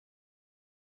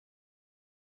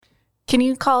Can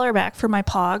you call her back for my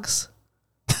pogs?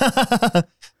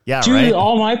 Yeah, Dude, right?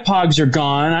 all my pogs are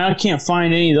gone. I can't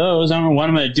find any of those. I don't know what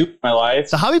I'm going to do with my life.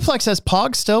 The Hobbyplex has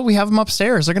pogs still. We have them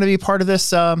upstairs. They're going to be part of this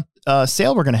sale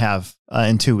we're going to have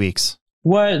in 2 weeks.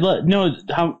 What? No,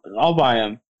 I'll buy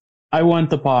them. I want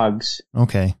the pogs.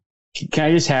 Okay. Can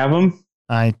I just have them?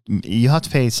 You have to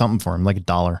pay something for them, like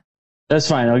 $1. That's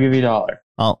fine. I'll give you $1.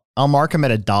 I'll mark them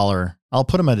at $1. I'll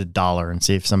put them at $1 and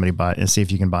see if see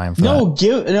if you can buy them for that.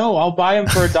 I'll buy them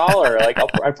for $1. Like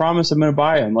I promise I'm going to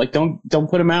buy them. Like don't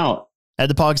put them out. At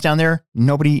the pogs down there,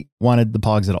 nobody wanted the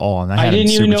pogs at all. And I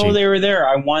didn't even know they were there.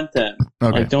 I want them.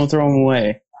 Okay. Like don't throw them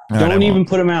away. Don't even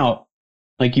put them out.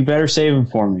 Like you better save them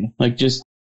for me. Like just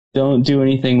don't do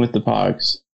anything with the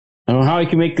pogs. I don't know how I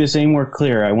can make this any more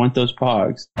clear. I want those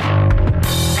pogs.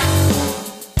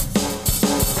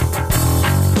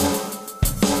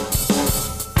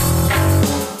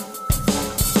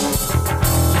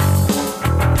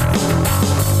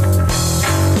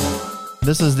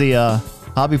 This is the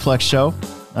Hobbyplex show.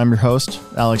 I'm your host,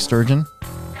 Alex Sturgeon,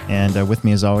 and with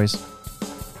me as always,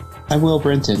 I'm Will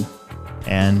Brenton.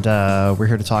 And we're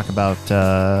here to talk about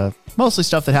mostly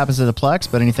stuff that happens at the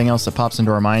Plex, but anything else that pops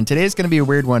into our mind. Today's going to be a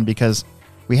weird one because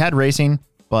we had racing,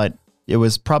 but it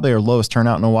was probably our lowest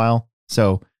turnout in a while,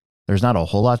 so there's not a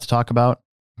whole lot to talk about.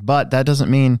 But that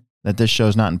doesn't mean that this show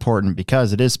is not important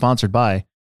because it is sponsored by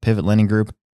Pivot Lending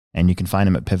Group, and you can find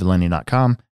them at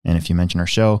pivotlending.com. And if you mention our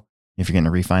show, if you're getting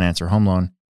a refinance or home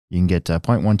loan, you can get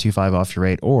 0.125 off your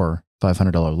rate or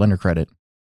 $500 lender credit.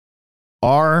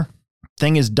 Our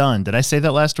thing is done. Did I say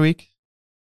that last week?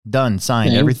 Done.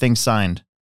 Signed. Everything's signed.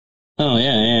 Oh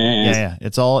yeah.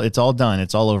 It's all done.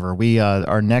 It's all over. We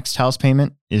our next house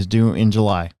payment is due in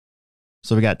July.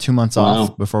 So we got 2 months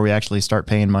off before we actually start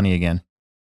paying money again.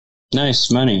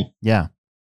 Nice money. Yeah.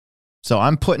 So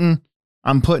I'm putting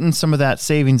some of that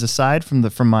savings aside from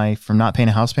not paying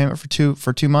a house payment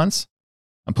for 2 months.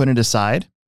 I'm putting it aside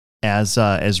as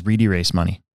Reedy Race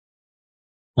money.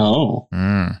 Oh.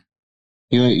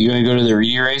 You want to go to the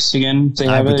Reedy Race again?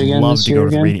 I would love to go to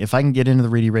the Reedy. If I can get into the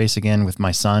Reedy Race again with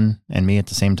my son and me at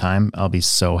the same time, I'll be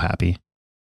so happy.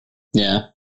 Yeah.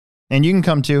 And you can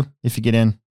come too if you get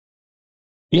in.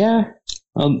 Yeah.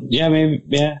 Maybe.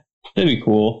 Yeah. That'd be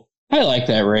cool. I like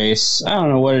that race. I don't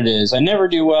know what it is. I never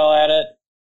do well at it,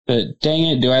 but dang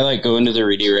it, do I like going to the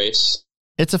Reedy Race.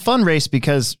 It's a fun race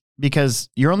because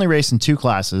you're only racing 2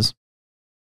 classes.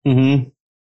 Mm-hmm.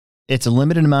 It's a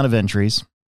limited amount of entries.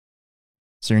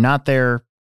 So you're not there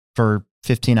for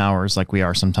 15 hours like we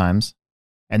are sometimes.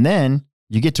 And then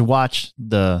you get to watch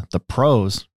the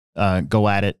pros go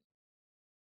at it.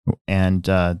 And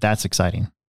that's exciting.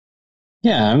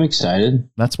 Yeah, I'm excited.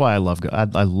 That's why I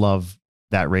love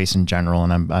that race in general,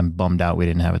 and I'm bummed out we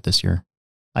didn't have it this year.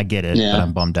 I get it, but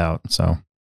I'm bummed out. So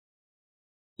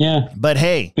yeah, but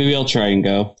hey, maybe I'll try and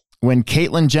go when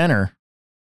Caitlyn Jenner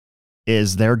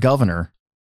is their governor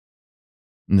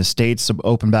and the states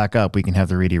open back up. We can have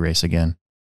the Reedy Race again.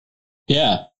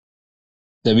 Yeah,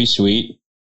 that'd be sweet.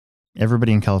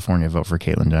 Everybody in California vote for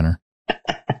Caitlyn Jenner.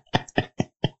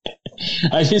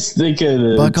 I just think of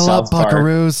the buckle South up,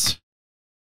 Buckaroos.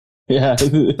 Yeah,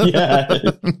 yeah.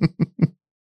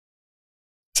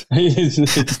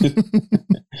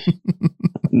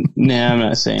 Nah, I'm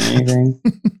not saying anything.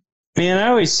 Man, I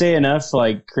always say enough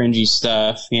like cringy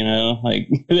stuff, like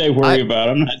I worry about.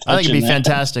 I'm not touching I think it'd be that.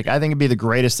 fantastic. I think it'd be the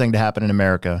greatest thing to happen in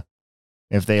America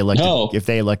if they elected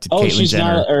Caitlyn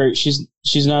Jenner.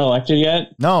 She's not elected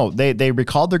yet? No, they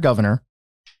recalled their governor,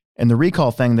 and the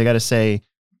recall thing, they got to say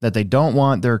that they don't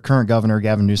want their current governor,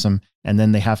 Gavin Newsom, and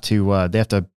then they have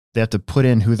to put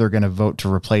in who they're going to vote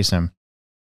to replace him.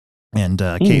 And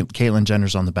Caitlyn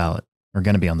Jenner's on the ballot, or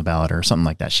going to be on the ballot, or something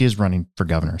like that. She is running for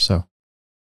governor. So,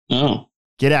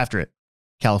 get after it,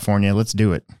 California. Let's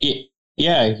do it.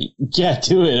 Yeah,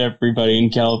 do it, everybody in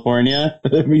California.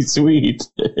 That'd be sweet.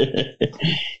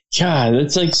 God,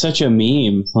 that's like such a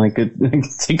meme. It's like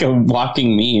a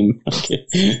walking meme.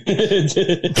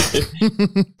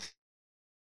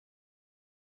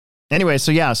 Anyway,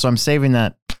 so I'm saving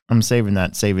that. I'm saving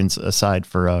that savings aside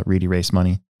for Reedy Race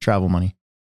money, travel money.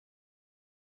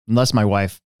 Unless my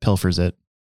wife pilfers it,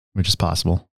 which is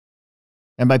possible.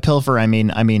 And by pilfer, I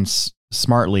mean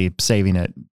smartly saving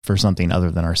it for something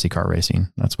other than RC car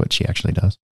racing. That's what she actually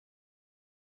does.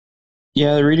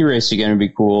 Yeah, the Reedy Race again would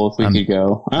be cool if we could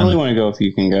go. I only want to go if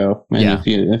you can go, and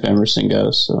if Emerson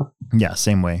goes. So yeah,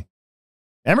 same way.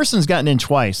 Emerson's gotten in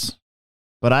twice,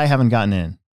 but I haven't gotten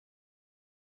in.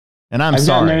 And I've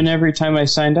sorry. gotten in every time I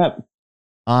signed up.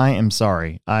 I am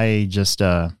sorry. I just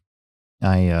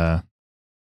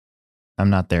I'm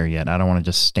not there yet. I don't want to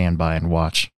just stand by and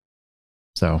watch.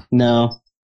 So no.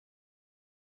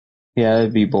 Yeah,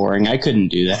 that'd be boring. I couldn't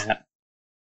do that.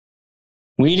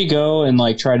 We need to go and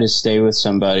like try to stay with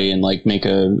somebody and like make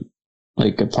a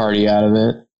party out of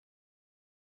it.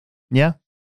 Yeah.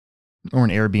 Or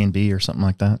an Airbnb or something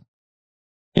like that.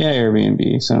 Yeah,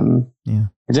 Airbnb. Something. Yeah.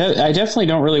 I definitely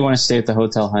don't really want to stay at the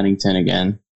Hotel Huntington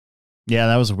again. Yeah,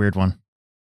 that was a weird one.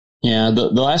 Yeah, the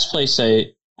last place I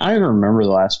don't even remember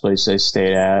the last place I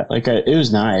stayed at. Like, it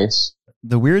was nice.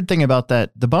 The weird thing about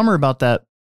that, the bummer about that,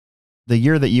 the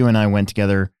year that you and I went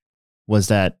together was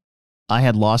that I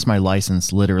had lost my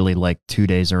license literally like 2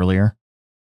 days earlier.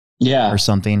 Yeah. Or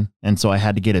something. And so I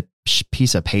had to get a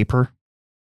piece of paper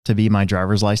to be my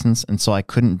driver's license. And so I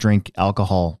couldn't drink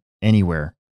alcohol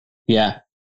anywhere. Yeah.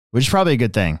 Which is probably a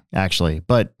good thing, actually.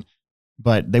 But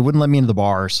they wouldn't let me into the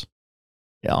bars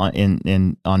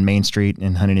on Main Street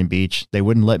in Huntington Beach. They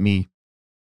wouldn't let me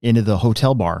into the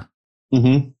hotel bar.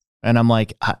 Mm-hmm. And I'm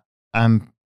like, of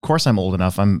course I'm old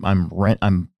enough. I'm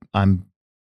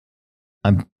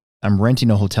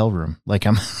renting a hotel room. Like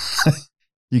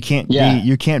you can't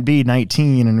be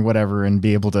 19 and whatever and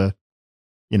be able to,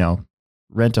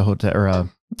 rent a hotel or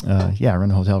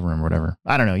rent a hotel room or whatever.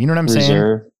 I don't know. You know what I'm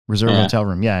saying? Reserve hotel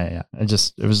room. Yeah. It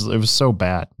was so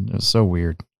bad. It was so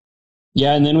weird.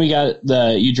 Yeah. And then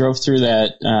you drove through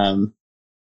that,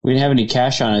 we didn't have any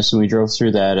cash on us and we drove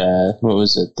through that, what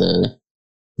was it?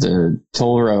 The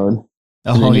toll road.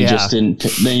 Oh, and then yeah.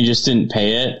 You just didn't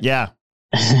pay it. Yeah.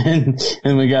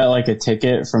 and we got like a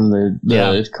ticket from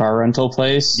the car rental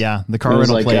place. Yeah. The car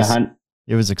rental place.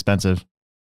 It was expensive.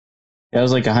 It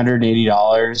was like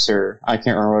 $180 or I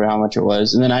can't remember how much it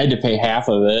was. And then I had to pay half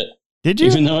of it. Did you?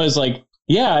 Even though I was like,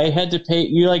 yeah, I had to pay.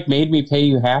 You like made me pay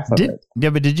you half of it. Yeah,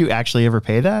 but did you actually ever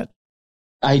pay that?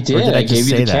 I did. I gave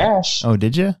you the cash. Oh,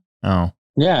 did you? Oh.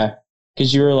 Yeah.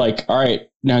 Because you were like, all right,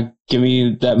 now give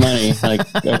me that money. Like,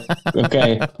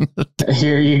 okay,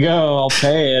 here you go. I'll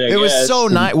pay it. It was so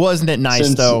nice. Wasn't it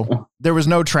nice though? There was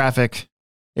no traffic.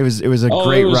 It was a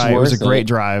great ride. It was a great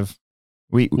drive.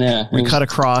 We cut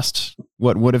across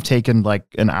what would have taken like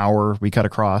an hour. We cut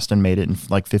across and made it in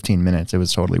like 15 minutes. It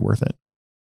was totally worth it.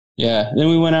 Yeah. Then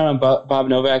we went out on Bob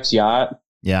Novak's yacht.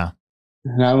 Yeah.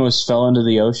 And I almost fell into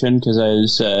the ocean because I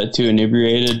was too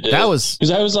inebriated.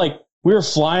 Because I was like, we were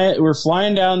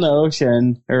flying down the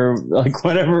ocean or like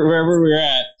wherever we were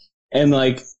at. And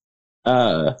like,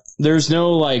 there's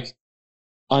no like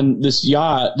on this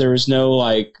yacht, there was no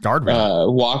like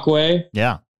guardrail walkway.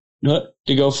 Yeah.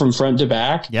 To go from front to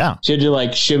back. Yeah. So you had to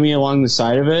like shimmy along the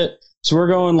side of it. So we're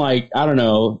going like, I don't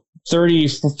know, 30,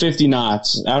 50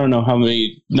 knots. I don't know how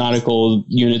many nautical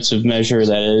units of measure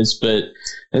that is,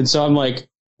 and so I'm like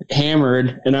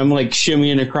hammered and I'm like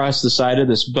shimmying across the side of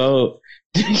this boat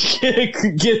to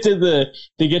get to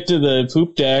the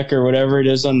poop deck or whatever it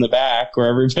is on the back where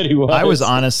everybody was. I was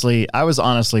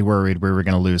honestly worried we were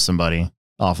going to lose somebody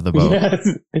off of the boat.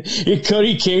 Yeah.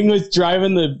 Cody King was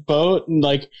driving the boat and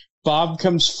like Bob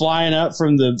comes flying up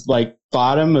from the like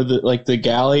bottom of the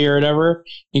galley or whatever.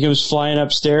 He comes flying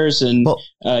upstairs and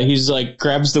he's like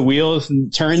grabs the wheel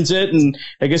and turns it, and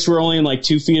I guess we're only in like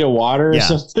 2 feet of water or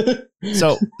something.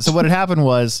 So what had happened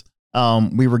was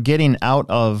we were getting out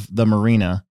of the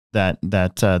marina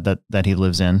that he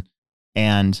lives in,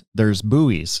 and there's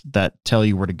buoys that tell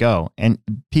you where to go. And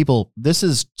people, this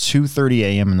is 2:30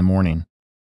 a.m. in the morning.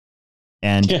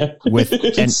 And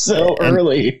it's so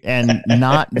early and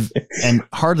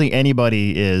hardly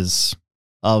anybody is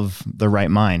of the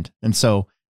right mind. And so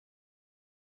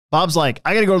Bob's like,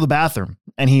 I got to go to the bathroom.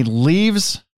 And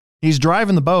he's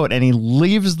driving the boat and he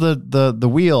leaves the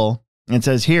wheel and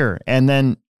says here, and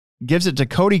then gives it to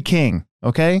Cody King.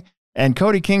 Okay. And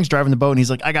Cody King's driving the boat and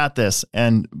he's like, I got this.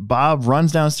 And Bob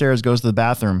runs downstairs, goes to the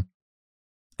bathroom.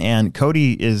 And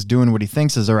Cody is doing what he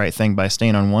thinks is the right thing by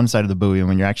staying on one side of the buoy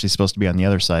when you're actually supposed to be on the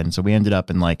other side. And so we ended up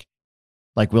in like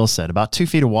Will said, about 2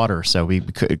 feet of water or so. We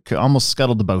could almost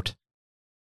scuttled the boat.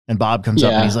 And Bob comes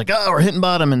up and he's like, oh, we're hitting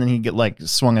bottom. And then he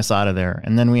swung us out of there.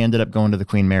 And then we ended up going to the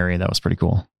Queen Mary. That was pretty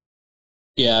cool.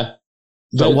 Yeah.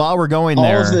 But while we're going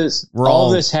there, all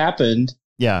of this happened.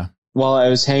 Yeah. While I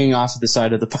was hanging off the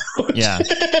side of the boat. Yeah.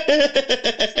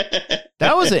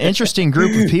 That was an interesting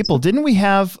group of people. Didn't we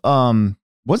have,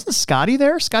 wasn't Scotty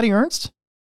there? Scotty Ernst?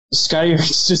 Scotty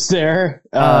Ernst is there.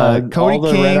 Cody all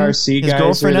the King, Red RC his guys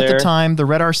girlfriend were at there. the time, the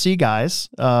Red RC guys.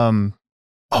 Oh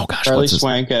gosh, Charlie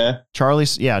Swanka.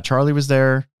 Charlie was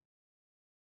there.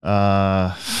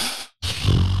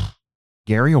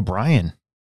 Gary O'Brien.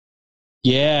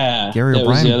 Yeah. Gary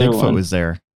O'Brien and Bigfoot was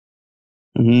there.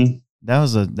 Mm-hmm. That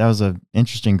was a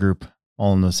interesting group,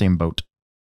 all in the same boat.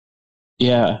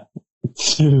 Yeah.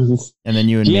 And then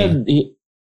you and me.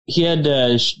 he had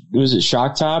was it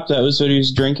Shock Top? That was what he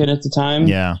was drinking at the time.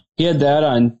 Yeah. He had that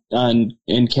on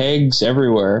in kegs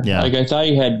everywhere. Yeah. Like I thought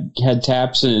he had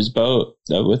taps in his boat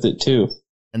with it too.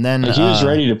 And then Like he was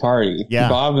ready to party. Yeah.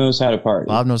 Bob knows how to party.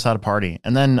 Bob knows how to party.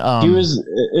 And then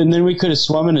and then we could have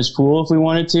swum in his pool if we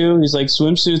wanted to. He's like,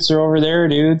 swimsuits are over there,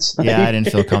 dudes. yeah, I didn't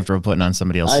feel comfortable putting on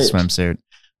somebody else's swimsuit.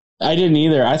 I didn't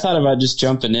either. I thought about just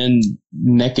jumping in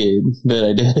naked, but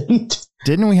I didn't.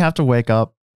 Didn't we have to wake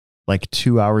up like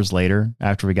 2 hours later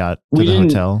after we got to the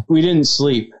hotel? We didn't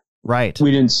sleep. Right.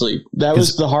 We didn't sleep. That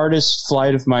was the hardest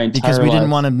flight of my entire life. Because we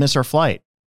didn't want to miss our flight.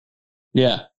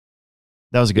 Yeah.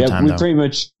 That was a good time, we though. pretty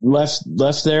much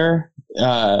left there,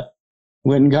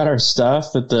 went and got our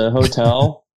stuff at the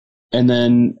hotel, and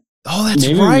then that's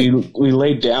maybe right. we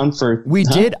laid down for... We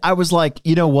did. I was like,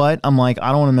 you know what? I'm like,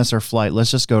 I don't want to miss our flight. Let's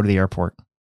just go to the airport.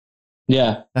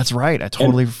 Yeah. That's right. I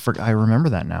totally forgot. I remember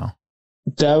that now.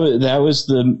 That was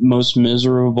the most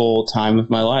miserable time of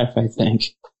my life, I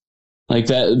think. Like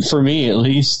that, for me at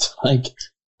least. Like,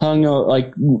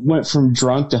 went from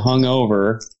drunk to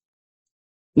hungover.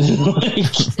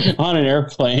 Like on an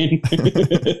airplane.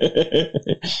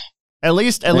 At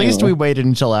least we waited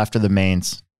until after the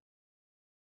mains.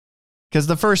 Because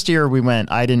the first year we went,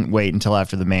 I didn't wait until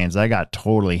after the mains. I got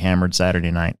totally hammered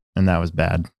Saturday night, and that was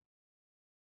bad.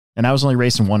 And I was only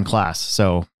racing one class,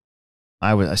 so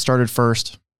I started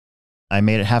first. I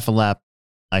made it half a lap.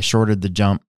 I shorted the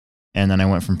jump, and then I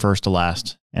went from first to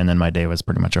last, and then my day was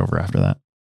pretty much over after that.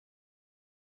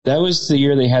 That was the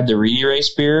year they had the Reedy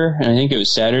Race beer, and I think it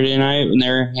was Saturday night when they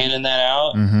were handing that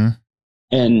out. Mm-hmm.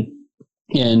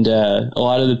 And a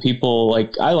lot of the people,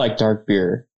 like, I like dark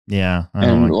beer. Yeah.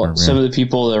 And some of the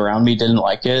people around me didn't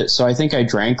like it. So I think I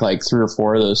drank like 3 or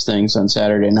 4 of those things on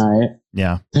Saturday night.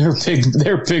 Yeah.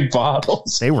 They're big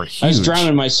bottles. They were huge. I was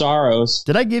drowning my sorrows.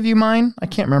 Did I give you mine? I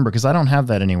can't remember because I don't have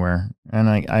that anywhere. And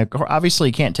I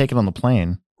obviously can't take it on the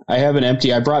plane. I have an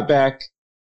empty. I brought back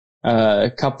a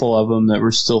couple of them that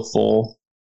were still full.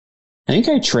 I think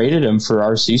I traded them for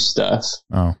RC stuff.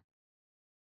 Oh.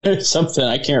 Something.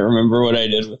 I can't remember what I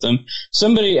did with them.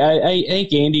 Somebody, I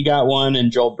think Andy got one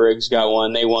and Joel Briggs got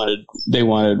one. They wanted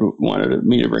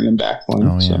me to bring them back one.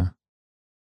 Oh, yeah.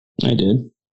 So I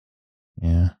did.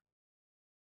 Yeah.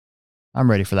 I'm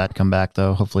ready for that to come back,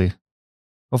 though. Hopefully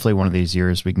one of these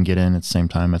years we can get in at the same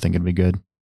time. I think it'd be good.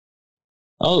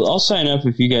 I'll sign up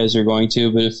if you guys are going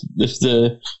to, but if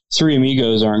the 3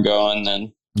 amigos aren't going,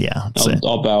 then yeah,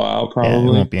 I'll bow out probably. Yeah,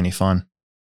 it won't be any fun.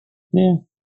 Yeah.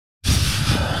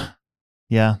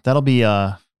 Yeah, that'll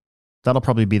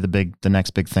probably be the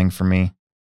next big thing for me.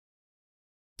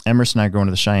 Emerson and I are going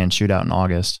to the Cheyenne Shootout in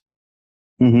August.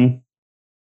 Mm-hmm.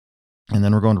 And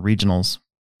then we're going to regionals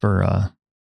for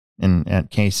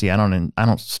at KC. I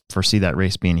don't foresee that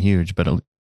race being huge, but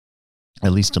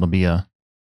at least it'll be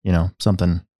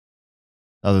something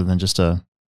other than just a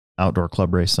outdoor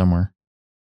club race somewhere.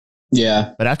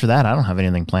 Yeah. But after that, I don't have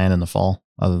anything planned in the fall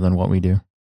other than what we do.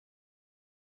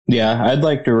 Yeah, I'd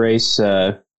like to race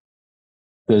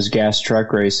those gas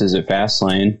truck races at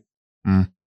Fastlane.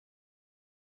 Mm.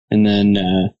 And then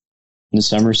in the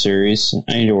summer series,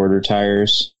 I need to order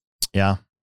tires. Yeah.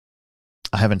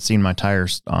 I haven't seen my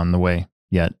tires on the way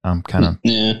yet. I'm kind of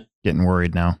getting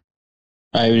worried now.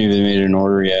 I haven't even made an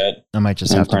order yet. I might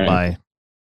just have to buy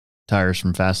tires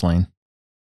from Fastlane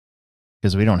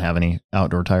because we don't have any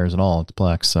outdoor tires at all at the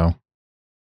Plex. So,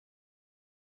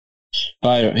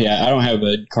 I don't have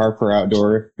a car per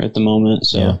outdoor at the moment.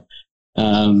 So,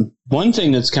 one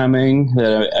thing that's coming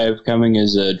that I have coming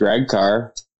is a drag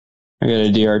car. I got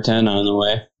a DR10 on the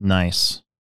way. Nice.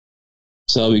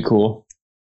 So that'll be cool.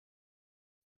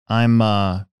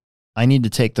 I need to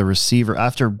take the receiver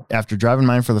after driving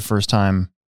mine for the first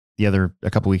time a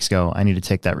couple weeks ago. I need to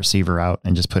take that receiver out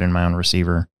and just put in my own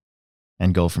receiver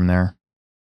and go from there.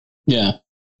 Yeah.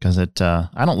 Cause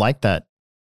I don't like that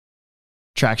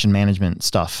traction management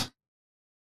stuff.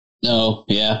 No.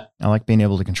 Yeah. I like being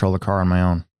able to control the car on my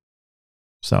own.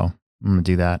 So I'm going to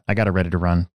do that. I got it ready to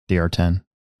run DR10. I'm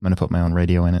going to put my own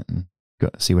radio in it and go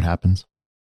see what happens.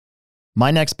 My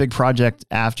next big project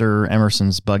after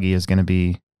Emerson's buggy is going to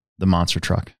be the monster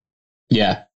truck.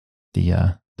 Yeah.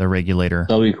 The regulator.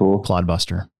 That'll be cool.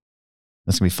 Clodbuster.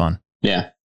 That's going to be fun.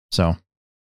 Yeah. So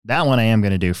that one I am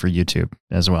going to do for YouTube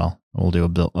as well. We'll do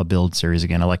a build series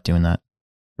again. I like doing that.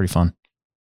 Pretty fun.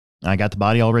 I got the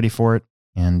body all ready for it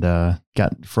and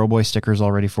got Froboy stickers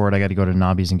all ready for it. I got to go to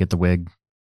Nobby's and get the wig.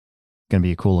 It's going to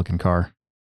be a cool looking car.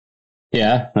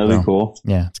 Yeah, that'll be cool.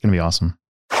 Yeah, it's going to be awesome.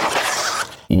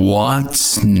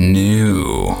 What's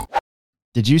new?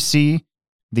 Did you see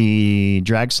the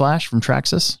drag slash from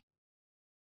Traxxas?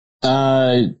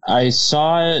 I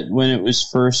saw it when it was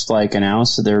first like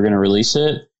announced that they were going to release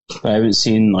it, but I haven't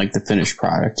seen like the finished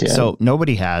product yet. So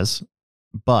nobody has,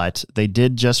 but they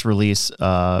did just release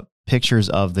pictures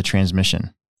of the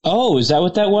transmission. Oh, is that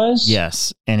what that was?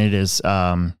 Yes, and it is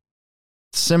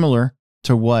similar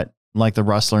to what like the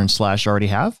Rustler and Slash already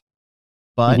have,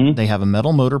 but they have a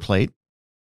metal motor plate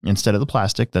instead of the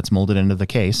plastic that's molded into the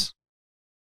case.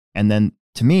 And then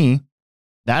to me,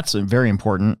 that's very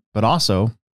important, but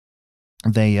also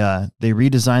they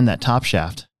redesigned that top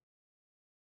shaft.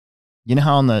 You know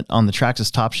how on the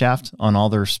Traxxas top shaft on all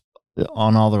their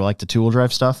like the two-wheel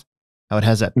drive stuff, how it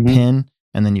has that pin,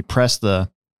 and then you press the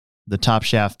top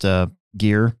shaft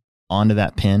gear onto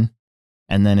that pin,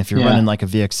 and then if you're running like a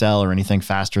VXL or anything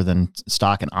faster than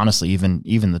stock, and honestly even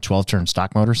the 12-turn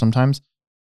stock motor sometimes,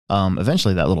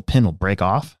 eventually that little pin will break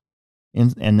off,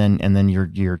 and then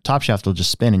your top shaft will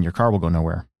just spin and your car will go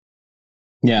nowhere.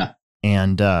 Yeah,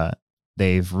 and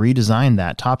they've redesigned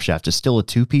that top shaft. It's still a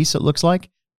two-piece, it looks like,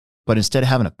 but instead of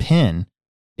having a pin,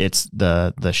 it's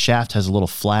the shaft has a little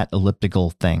flat elliptical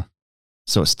thing,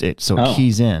 so it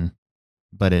keys in,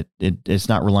 but it's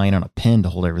not relying on a pin to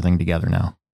hold everything together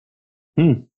now.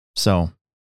 So,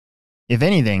 if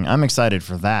anything, I'm excited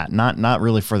for that. Not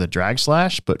really for the Drag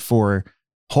Slash, but for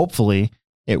hopefully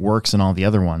it works in all the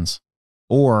other ones,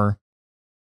 or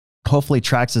hopefully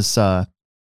Traxxas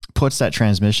puts that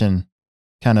transmission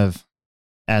kind of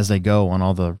as they go on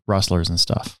all the Rustlers and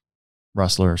stuff.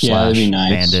 Rustler Slash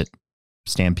Bandit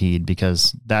Stampede,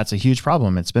 because that's a huge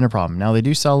problem. It's been a problem. Now they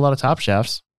do sell a lot of top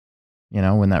shafts,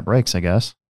 when that breaks, I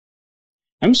guess.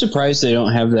 I'm surprised they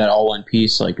don't have that all one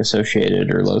piece like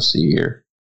Associated or Losi or.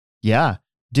 Yeah,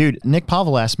 dude, Nick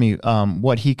Pavel asked me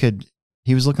what he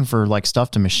was looking for like stuff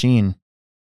to machine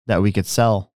that we could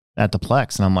sell at the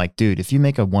Plex. And I'm like, dude, if you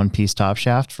make a one piece top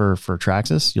shaft for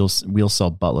Traxxas, we'll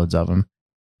sell buttloads of them.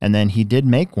 And then he did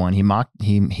make one.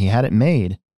 He had it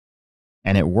made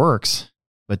and it works.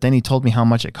 But then he told me how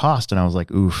much it cost. And I was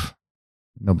like, oof,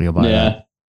 nobody will buy that.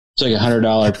 It's like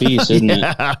 $100 piece, isn't it?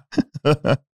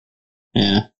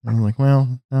 Yeah. I'm like,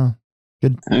 well, oh,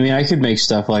 good. I mean, I could make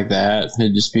stuff like that.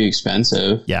 It'd just be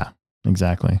expensive. Yeah,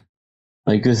 exactly.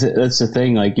 Like that's the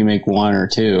thing. Like you make one or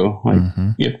two. Like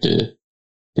you have to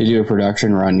do a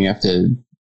production run. You have to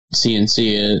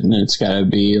CNC it, and it's got to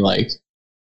be like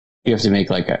you have to make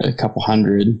like a couple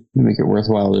hundred to make it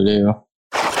worthwhile to do.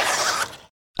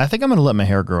 I think I'm going to let my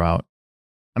hair grow out.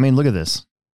 I mean, look at this.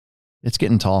 It's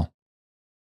getting tall.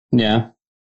 Yeah.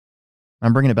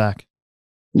 I'm bringing it back.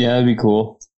 Yeah, that'd be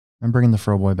cool. I'm bringing the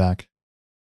Fro Boy back.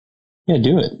 Yeah,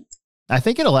 do it. I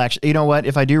think it'll actually, you know what?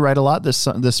 If I do ride a lot this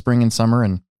spring and summer,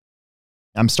 and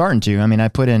I'm starting to, I mean, I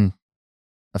put in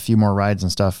a few more rides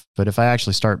and stuff, but if I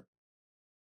actually start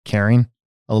caring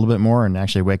a little bit more and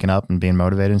actually waking up and being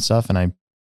motivated and stuff, and I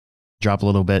drop a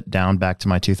little bit down back to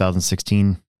my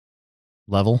 2016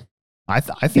 level, I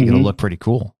think it'll look pretty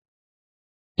cool.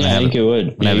 Yeah, I think it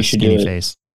would. When I have a skinny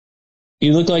face.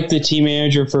 You look like the team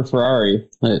manager for Ferrari.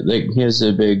 Like he has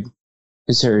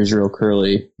his hair is real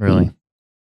curly. Really?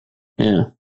 Yeah.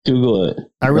 Google it.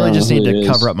 I really just need to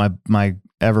cover up my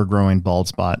ever-growing bald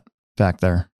spot back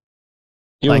there.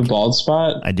 You have a bald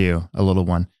spot? I do, a little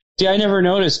one. See, I never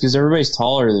noticed because everybody's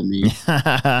taller than me.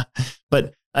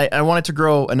 But I want it to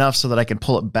grow enough so that I can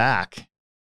pull it back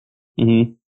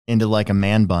into like a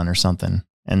man bun or something.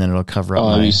 And then it'll cover up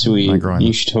that'd be sweet. my groin.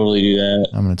 You should totally do that.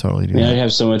 I'm going to totally do that. I'd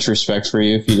have so much respect for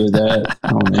you if you did that.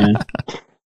 Oh, man.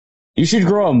 You should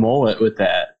grow a mullet with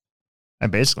that. I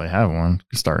basically have one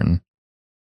starting.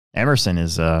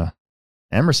 Emerson's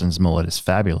mullet is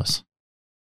fabulous.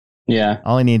 Yeah.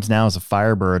 All he needs now is a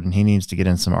Firebird, and he needs to get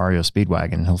in some REO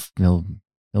Speedwagon, and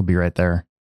he'll be right there.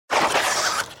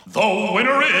 The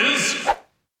winner is...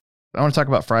 I want to talk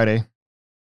about Friday.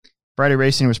 Friday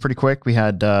racing was pretty quick. We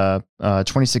had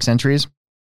 26 entries,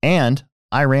 and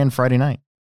I ran Friday night.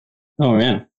 Oh,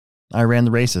 man. I ran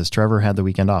the races. Trevor had the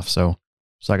weekend off, so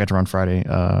I got to run Friday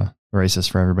races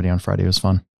for everybody on Friday. It was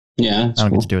fun. Yeah, I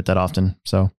don't get to do it that often.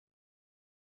 So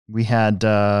we had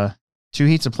 2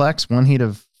 heats of Plex, 1 heat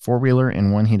of 4-wheeler,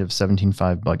 and 1 heat of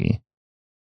 17.5 buggy.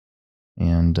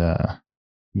 And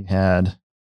you had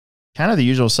kind of the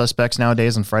usual suspects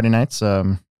nowadays on Friday nights.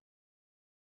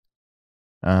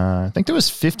 I think there was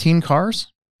 15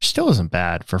 cars. Still isn't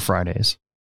bad for Fridays.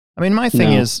 I mean, my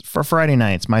thing is, for Friday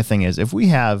nights,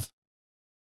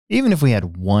 even if we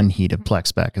had 1 heat of Plex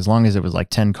spec, as long as it was like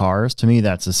 10 cars, to me,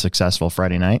 that's a successful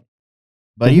Friday night.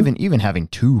 But even having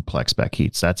 2 Plex spec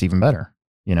heats, that's even better,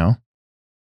 I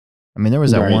mean, there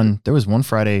was one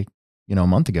Friday, a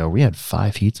month ago, we had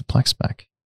 5 heats of Plex spec.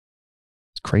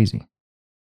 It's crazy.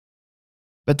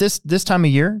 But this time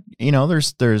of year,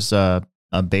 there's a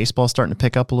baseball starting to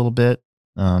pick up a little bit.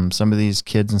 Some of these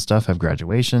kids and stuff have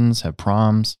graduations, have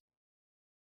proms.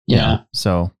 Yeah.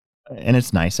 So, and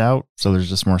it's nice out. So there's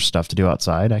just more stuff to do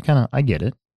outside. I get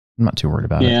it. I'm not too worried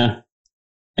about it. Yeah.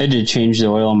 I did change the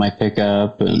oil on my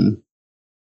pickup and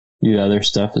do other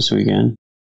stuff this weekend.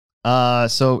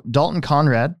 So Dalton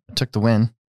Conrad took the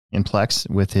win in Plex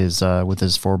with his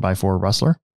 4x4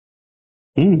 Rustler.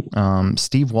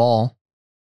 Steve Wall,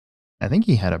 I think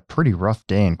he had a pretty rough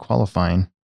day in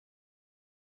qualifying.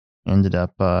 Ended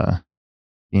up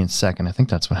being second. I think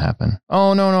that's what happened.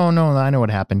 Oh, no. I know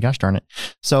what happened. Gosh darn it.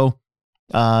 So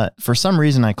for some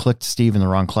reason, I clicked Steve in the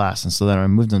wrong class. And so then I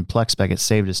moved him to Plex spec. It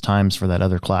saved his times for that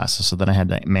other class. So then I had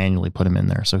to manually put him in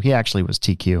there. So he actually was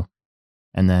TQ.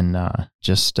 And then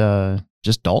just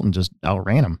Dalton just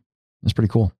outran him. It's pretty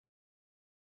cool.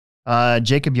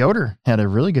 Jacob Yoder had a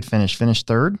really good finish. Finished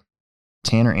third.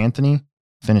 Tanner Anthony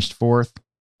finished fourth.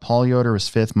 Paul Yoder was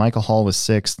fifth. Michael Hall was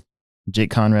sixth.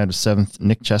 Jake Conrad was seventh.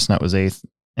 Nick Chestnut was eighth.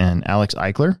 And Alex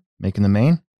Eichler, making the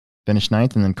main, finished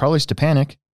ninth. And then Carly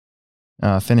Stepanek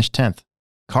finished 10th.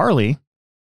 Carly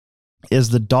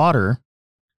is the daughter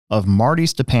of Marty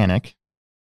Stepanek,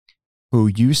 who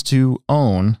used to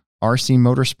own RC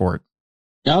Motorsport.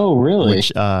 Oh, really?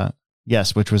 Which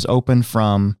was open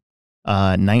from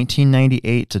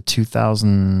 1998 to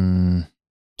 2000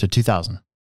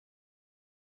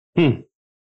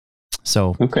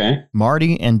 So okay.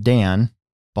 Marty and Dan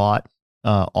bought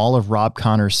all of Rob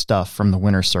Connor's stuff from the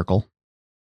Winner's Circle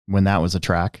when that was a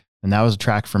track. And that was a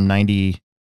track from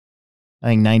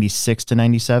 96 to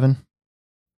 97.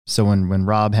 So when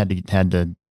Rob had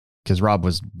to, because Rob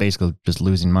was basically just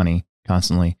losing money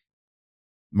constantly,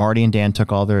 Marty and Dan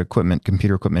took all their equipment,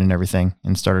 computer equipment and everything,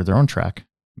 and started their own track.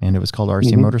 And it was called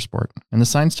RC Motorsport. And the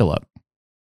sign's still up.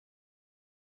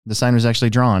 The sign was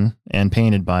actually drawn and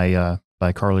painted by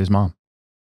Carly's mom.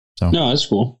 So no, that's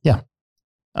cool. Yeah.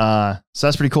 So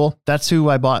that's pretty cool. That's who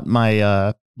I bought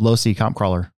my low C comp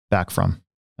crawler back from.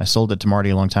 I sold it to Marty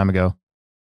a long time ago.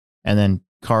 And then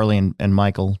Carly and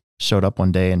Michael showed up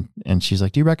one day and she's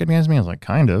like, "Do you recognize me?" I was like,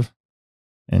 "Kind of."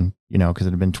 And, because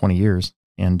it had been 20 years.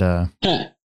 And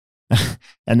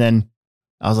and then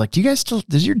I was like,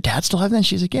 does your dad still have that? And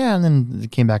she's like, "Yeah." And then they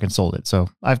came back and sold it. So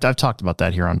I've talked about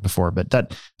that here on before, but so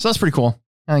that's pretty cool.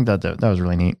 I think that was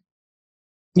really neat.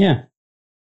 Yeah.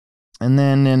 And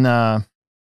then in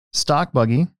stock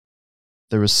buggy,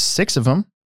 there was 5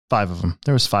 of them.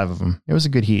 There was 5 of them. It was a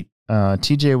good heat.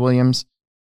 TJ Williams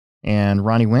and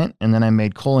Ronnie went, and then I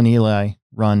made Cole and Eli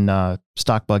run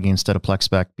stock buggy instead of Plex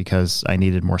spec because I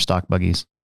needed more stock buggies.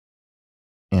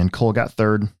 And Cole got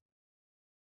third.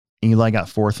 Eli got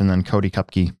fourth, and then Cody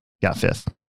Kupke got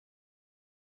fifth.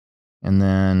 And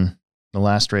then the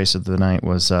last race of the night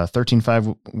was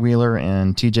 13.5 wheeler,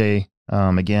 and TJ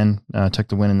again took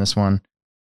the win in this one.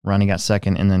 Ronnie got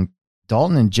second, and then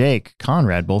Dalton and Jake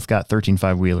Conrad both got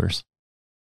 13.5 wheelers.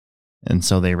 And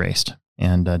so they raced,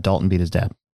 and Dalton beat his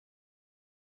dad.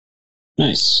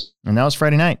 Nice. And that was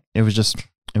Friday night. It was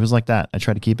like that. I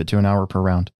tried to keep it to an hour per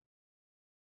round.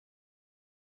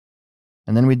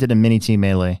 And then we did a mini team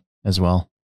melee as well.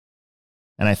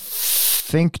 And I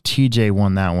think TJ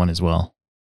won that one as well.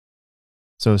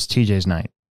 So it's TJ's night.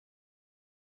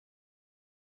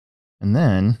 And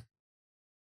then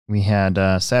we had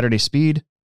Saturday Speed.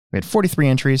 We had 43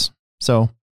 entries. So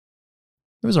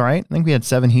it was all right. I think we had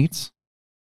 7 heats.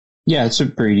 Yeah, it's a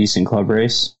pretty decent club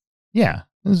race. Yeah,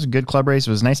 it was a good club race.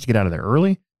 It was nice to get out of there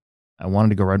early. I wanted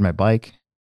to go ride my bike,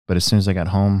 but as soon as I got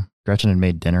home, Gretchen had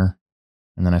made dinner.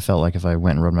 And then I felt like if I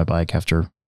went and rode my bike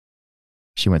after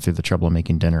she went through the trouble of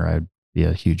making dinner, I'd be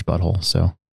a huge butthole.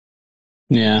 So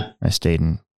yeah, I stayed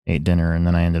and ate dinner, and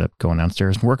then I ended up going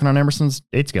downstairs and working on Emerson's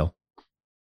 8 scale.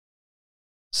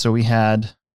 So we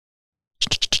had,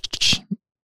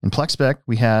 in Plex spec,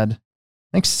 we had, I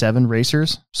think, 7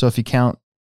 racers. So if you count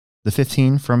the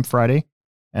 15 from Friday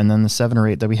and then the 7 or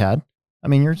 8 that we had, I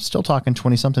mean, you're still talking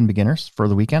 20-something beginners for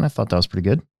the weekend. I thought that was pretty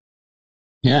good.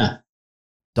 Yeah.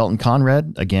 Dalton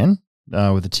Conrad, again,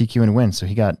 with a TQ and a win. So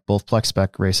he got both Plex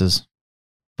spec races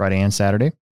Friday and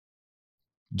Saturday.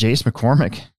 Jace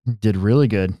McCormick did really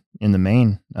good in the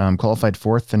main. Qualified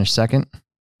 4th, finished 2nd.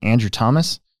 Andrew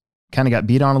Thomas kind of got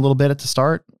beat on a little bit at the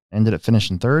start, ended up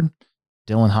finishing 3rd.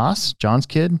 Dylan Haas, John's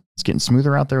kid, is getting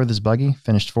smoother out there with his buggy,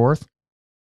 finished 4th.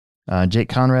 Jake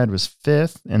Conrad was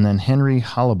 5th, and then Henry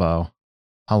Halibo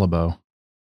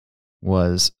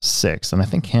was 6th. And I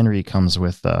think Henry comes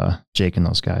with Jake and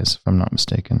those guys, if I'm not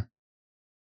mistaken.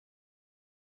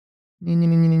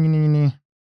 Then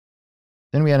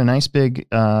we had a nice big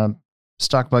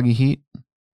stock buggy heat,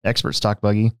 expert stock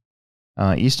buggy.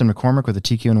 Easton McCormick with a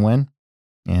TQ and win,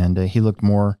 and he looked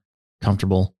more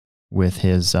comfortable with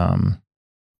his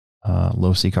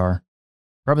low C car.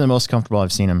 Probably the most comfortable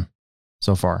I've seen him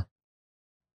so far.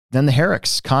 Then the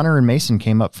Herricks, Connor and Mason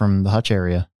came up from the Hutch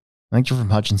area. I think they're from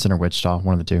Hutchinson or Wichita,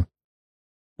 one of the two.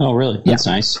 Oh, really? That's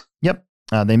nice. Yep.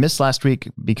 They missed last week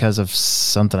because of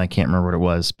something. I can't remember what it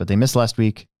was, but they missed last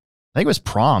week. I think it was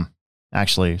prom,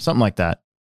 actually, something like that.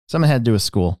 Something had to do with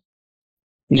school.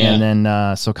 Yeah. And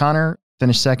then, so Connor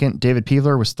finished second. David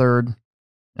Peevler was third.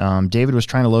 David was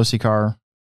trying a low C car.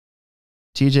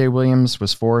 TJ Williams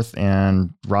was fourth,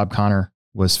 and Rob Connor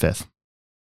was fifth.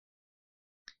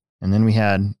 And then we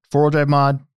had four-wheel drive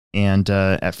mod, and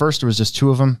at first it was just two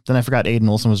of them. Then I forgot Aiden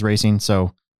Olson was racing,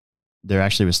 so there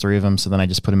actually was three of them. So then I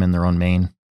just put them in their own main.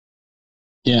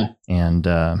 Yeah. And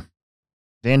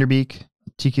Vanderbeek,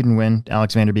 TQ didn't win.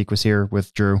 Alex Vanderbeek was here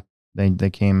with Drew. They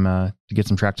came to get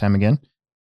some track time again.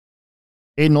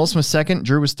 Aiden Olson was second.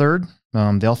 Drew was third.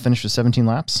 They all finished with 17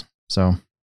 laps, so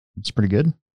it's pretty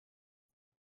good.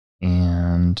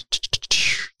 And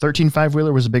 13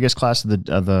 5-wheeler was the biggest class of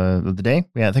the day.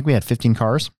 I think we had 15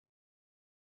 cars.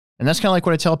 And that's kind of like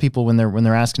what I tell people when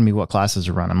they're asking me what classes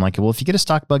to run. I'm like, well, if you get a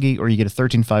stock buggy or you get a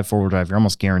 13.5 4-wheel drive, you're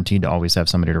almost guaranteed to always have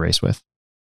somebody to race with.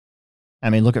 I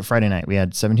mean, look at Friday night. We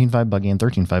had 17.5 buggy and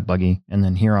 13.5 buggy. And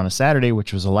then here on a Saturday,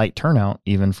 which was a light turnout,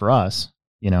 even for us,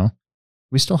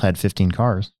 we still had 15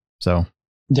 cars. So,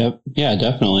 yeah,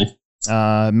 definitely.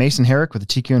 Mason Herrick with a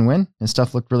TQ and win. His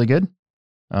stuff looked really good.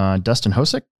 Dustin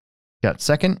Hosick got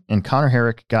second, and Connor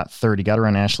Herrick got third. He got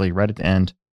around Ashley right at the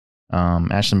end.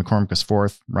 Ashley McCormick was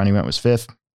fourth. Ronnie Went was fifth.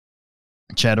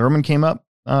 Chad Ehrman came up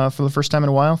for the first time in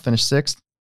a while, finished sixth.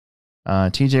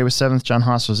 TJ was seventh. John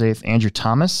Haas was eighth. Andrew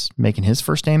Thomas making his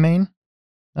first day main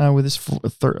with his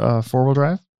four-wheel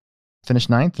drive, finished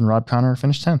ninth, and Rob Connor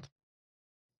finished 10th.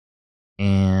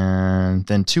 And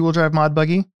then two-wheel drive mod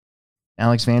buggy,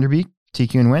 Alex Vanderbeek,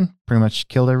 TQ and win, pretty much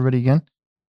killed everybody again.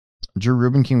 Drew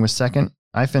Rubenking was second.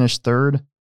 I finished third.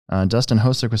 Dustin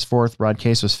Hosick was fourth. Rod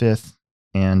Case was fifth.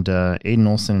 And Aiden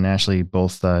Olson and Ashley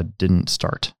both didn't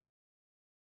start.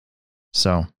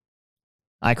 So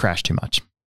I crashed too much.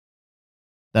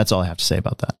 That's all I have to say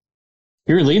about that.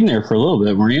 You were leading there for a little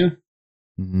bit, weren't you?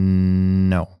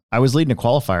 No. I was leading a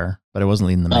qualifier, but I wasn't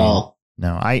leading the main. Oh.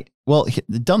 No,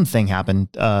 the dumb thing happened.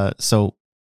 So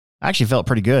I actually felt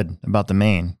pretty good about the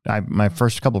main. My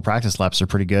first couple of practice laps are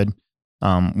pretty good.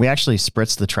 We actually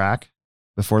spritzed the track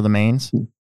before the mains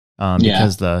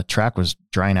because the track was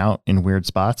drying out in weird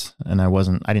spots, and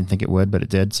I didn't think it would, but it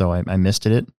did. So I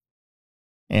misted it.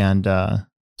 And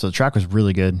so the track was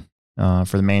really good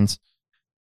for the mains.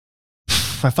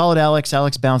 I followed Alex.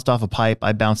 Alex bounced off a pipe.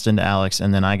 I bounced into Alex,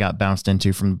 and then I got bounced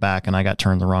into from the back, and I got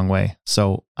turned the wrong way.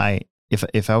 So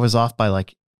if I was off by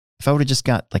if I would have just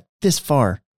got this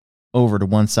far over to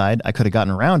one side, I could have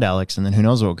gotten around Alex, and then who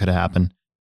knows what could have happened.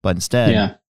 But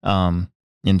instead,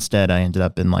 I ended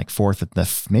up in fourth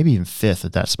maybe even fifth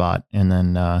at that spot. And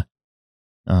then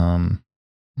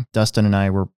Dustin and I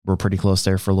were pretty close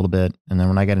there for a little bit. And then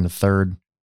when I got into third,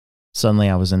 suddenly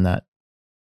I was in that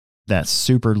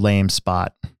super lame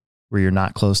spot where you're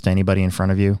not close to anybody in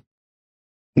front of you.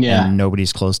 Yeah. And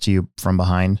nobody's close to you from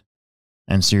behind.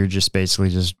 And so you're just basically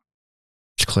just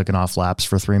clicking off laps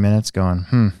for 3 minutes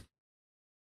going,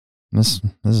 this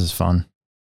is fun.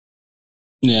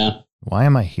 Yeah. Why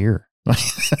am I here?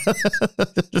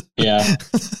 Yeah.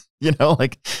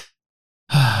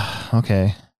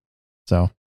 Okay.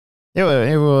 So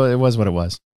it was what it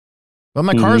was. But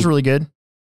my car is really good.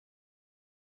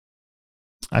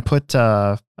 I put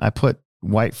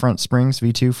white front springs,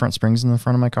 V2 front springs in the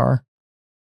front of my car.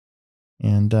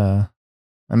 And I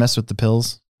messed with the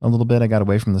pills a little bit. I got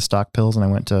away from the stock pills and I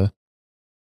went to,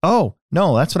 oh,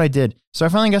 no, that's what I did. So I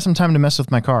finally got some time to mess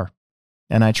with my car.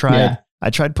 And I tried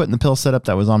putting the pill setup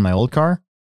that was on my old car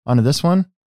onto this one.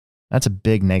 That's a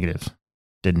big negative.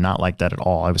 Did not like that at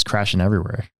all. I was crashing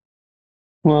everywhere.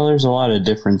 Well, there's a lot of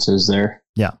differences there.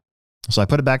 Yeah. So I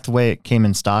put it back the way it came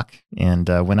in stock and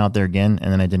went out there again,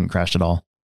 and then I didn't crash at all.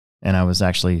 And I was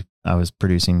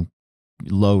producing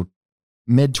low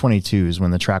mid 22s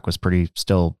when the track was pretty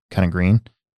still kind of green.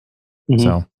 Mm-hmm.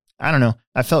 So I don't know.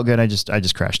 I felt good. I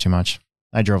just crashed too much.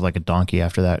 I drove like a donkey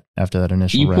after that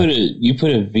initial wreck. You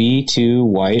put a V2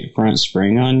 white front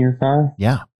spring on your car?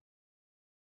 Yeah.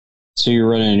 So you're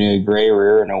running a gray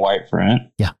rear and a white front?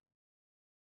 Yeah.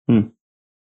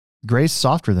 Gray's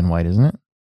softer than white, isn't it?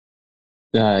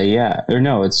 Yeah. Or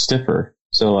no, it's stiffer.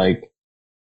 So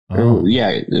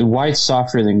white's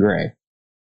softer than gray.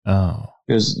 Oh.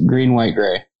 It was green, white,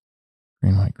 gray.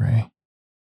 Green, white, gray.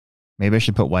 Maybe I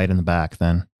should put white in the back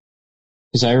then.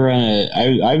 Because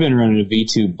I've been running a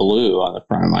V2 Blue on the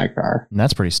front of my car. And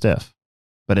that's pretty stiff.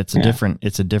 But it's a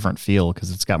different feel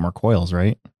because it's got more coils,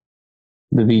 right?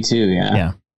 The V2, yeah.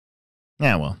 Yeah.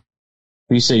 Yeah, well.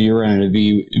 You said you're running a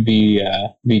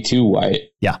V2 white.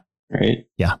 Yeah. Right?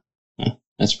 Yeah.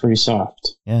 That's pretty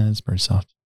soft. Yeah, it's pretty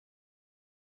soft.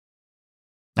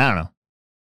 I don't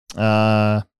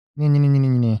know.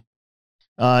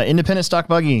 Independent stock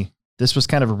buggy. This was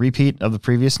kind of a repeat of the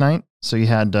previous night. So you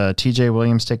had TJ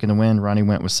Williams taking the win. Ronnie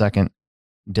Went was second.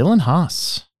 Dylan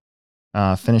Haas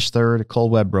finished third. Cole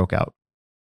Webb broke out.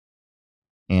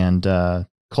 And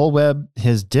Cole Webb,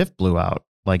 his diff blew out.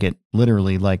 Like it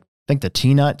literally, like, I think the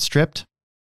T-nut stripped.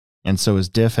 And so his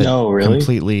diff had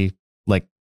completely, like,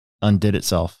 undid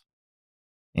itself.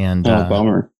 And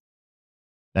bummer.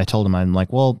 I told him, I'm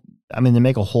like, well, I mean, to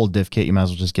make a whole diff kit, you might as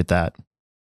well just get that.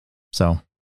 So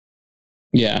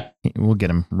yeah, we'll get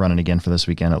him running again for this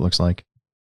weekend, it looks like.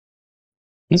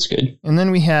 That's good. And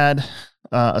then we had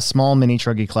a small mini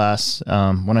truggy class.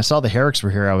 When I saw the Herricks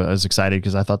were here, I was excited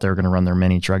because I thought they were going to run their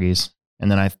mini truggies.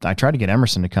 And then I tried to get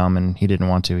Emerson to come, and he didn't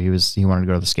want to. He wanted to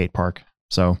go to the skate park.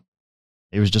 So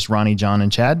it was just Ronnie, John,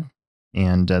 and Chad,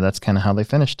 and that's kind of how they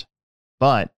finished.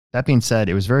 But that being said,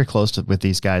 it was very close with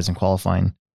these guys in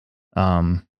qualifying.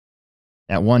 At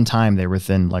one time, they were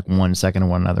within like 1 second of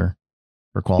one another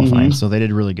for qualifying, so they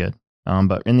did really good.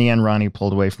 But in the end, Ronnie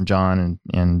pulled away from John,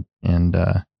 and then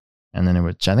it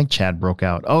was, I think Chad broke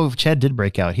out. Oh, Chad did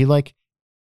break out. He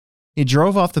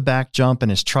drove off the back jump, and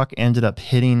his truck ended up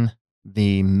hitting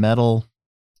the metal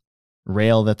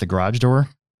rail that the garage door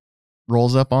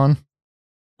rolls up on.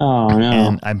 Oh no!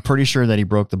 And I'm pretty sure that he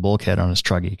broke the bulkhead on his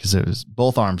truggy because it was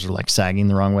both arms are like sagging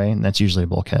the wrong way, and that's usually a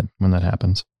bulkhead when that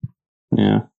happens.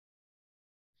 Yeah.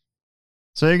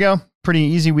 So there you go. Pretty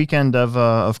easy weekend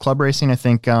of club racing. I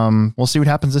think we'll see what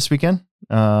happens this weekend.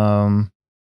 Are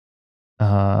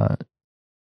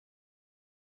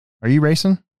you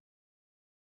racing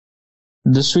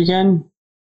this weekend?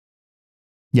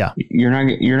 Yeah. You're not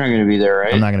going to be there,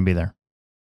 right? I'm not going to be there.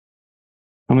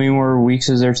 How many more weeks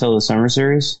is there till the summer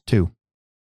series? 2.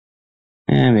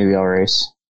 Maybe I'll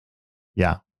race.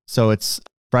 Yeah. So it's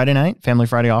Friday night, Family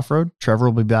Friday Off-Road. Trevor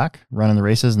will be back running the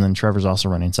races, and then Trevor's also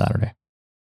running Saturday.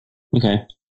 Okay.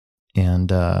 And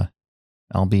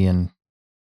I'll be in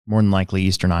more than likely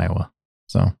Eastern Iowa.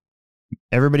 So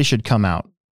everybody should come out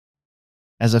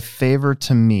as a favor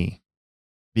to me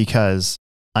because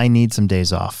I need some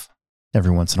days off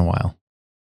every once in a while.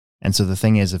 And so the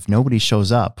thing is, if nobody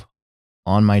shows up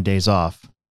on my days off,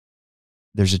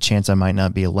 there's a chance I might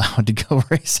not be allowed to go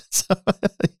race. So, you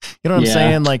know what I'm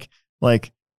saying? Like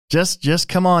just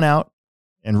come on out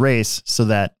and race so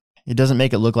that it doesn't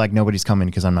make it look like nobody's coming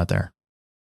because I'm not there.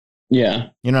 Yeah.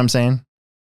 You know what I'm saying?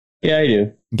 Yeah, I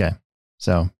do. Okay.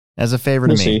 So as a favor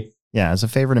to me, as a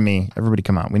favor to me, everybody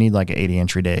come out. We need like an 80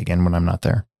 entry day again when I'm not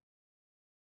there.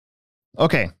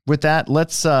 Okay. With that,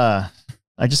 let's, I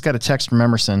just got a text from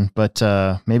Emerson, but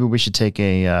maybe we should take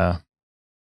a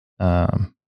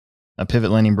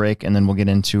pivot landing break, and then we'll get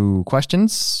into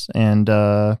questions and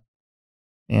we'll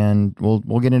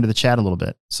get into the chat a little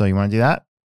bit. So you want to do that?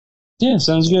 Yeah,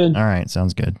 sounds good. All right,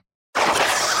 sounds good.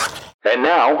 And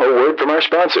now, a word from our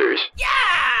sponsors.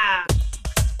 Yeah!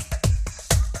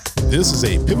 This is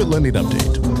a Pivot Lending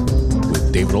Update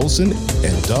with David Olson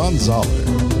and Don Zoller.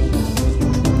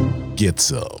 Get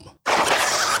some.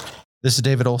 This is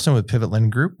David Olson with Pivot Lending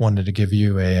Group. Wanted to give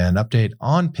you an update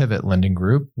on Pivot Lending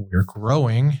Group. We're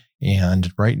growing, and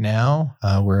right now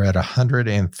we're at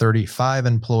 135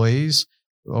 employees.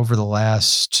 Over the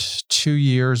last 2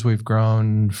 years, we've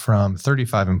grown from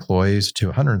 35 employees to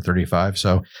 135,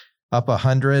 so up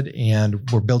 100, and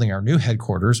we're building our new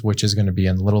headquarters, which is going to be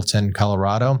in Littleton,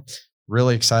 Colorado.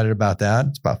 Really excited about that.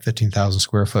 It's about 15,000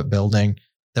 square foot building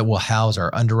that will house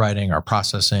our underwriting, our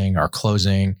processing, our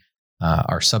closing,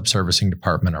 our subservicing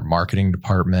department, our marketing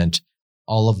department,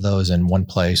 all of those in one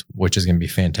place, which is going to be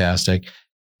fantastic.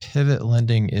 Pivot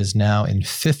Lending is now in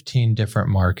 15 different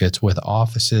markets with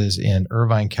offices in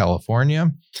Irvine, California.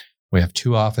 We have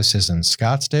 2 offices in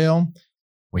Scottsdale.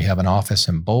 We have an office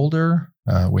in Boulder.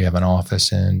 We have an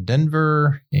office in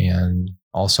Denver and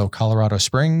also Colorado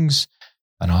Springs,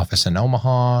 an office in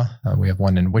Omaha. We have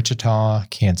one in Wichita,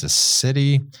 Kansas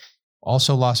City,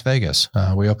 also Las Vegas.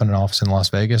 We opened an office in Las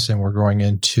Vegas, and we're going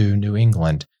into New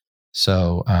England.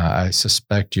 So I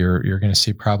suspect you're going to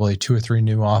see probably 2 or 3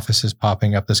 new offices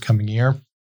popping up this coming year.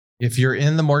 If you're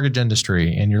in the mortgage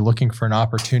industry and you're looking for an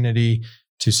opportunity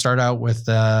to start out with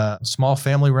a small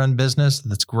family-run business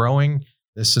that's growing,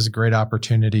 this is a great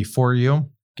opportunity for you.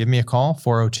 Give me a call,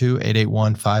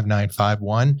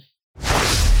 402-881-5951.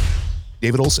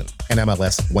 David Olson,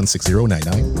 NMLS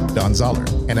 16099. Don Zoller,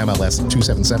 NMLS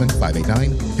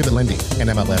 277589. Pivot Lending,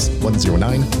 NMLS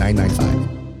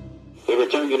 109995. We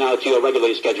return you now to your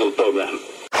regularly scheduled program.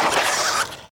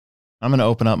 I'm going to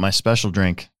open up my special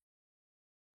drink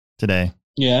today.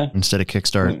 Yeah. Instead of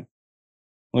Kickstart.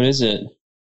 What is it?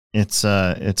 It's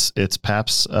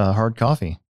Pabst hard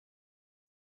coffee.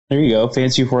 There you go.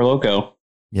 Fancy Four Loko.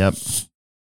 Yep.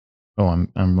 Oh,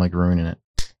 I'm like ruining it.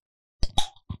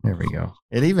 There we go.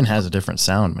 It even has a different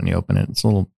sound when you open it. It's a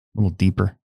little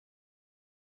deeper.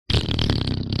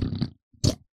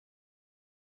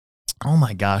 Oh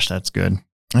my gosh, that's good.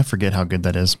 I forget how good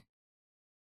that is.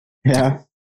 Yeah.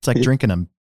 It's like drinking a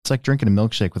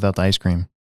milkshake without the ice cream.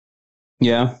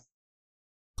 Yeah.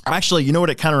 Actually, you know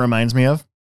what it kind of reminds me of?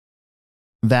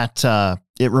 That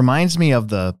it reminds me of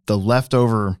the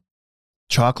leftover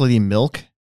chocolatey milk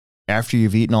after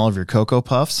you've eaten all of your Cocoa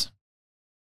Puffs.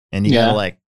 And you gotta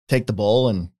like take the bowl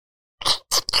and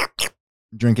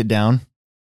drink it down.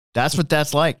 That's what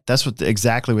that's like. That's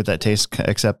exactly what that tastes,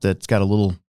 except that it's got a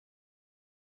little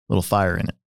fire in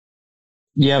it.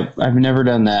 Yep, I've never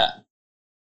done that.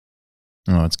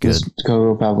 Oh, it's good.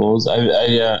 Cocoa Pebbles. I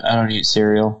don't eat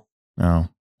cereal. Oh,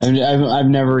 I've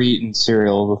never eaten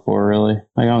cereal before, really.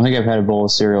 Like, I don't think I've had a bowl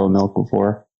of cereal and milk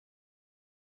before.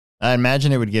 I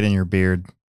imagine it would get in your beard.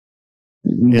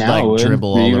 It'd like dribble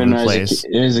all over the place.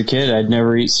 As a kid, I'd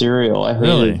never eat cereal. I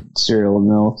hated cereal and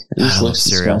milk. It just looks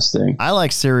disgusting. I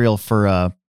like cereal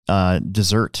for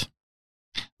dessert.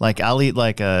 Like I'll eat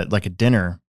like a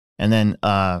dinner, and then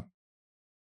I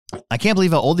can't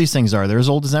believe how old these things are. They're as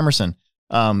old as Emerson.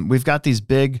 We've got these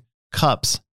big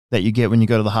cups that you get when you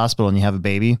go to the hospital and you have a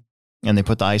baby, and they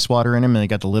put the ice water in them and they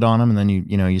got the lid on them, and then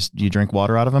you drink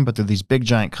water out of them. But they're these big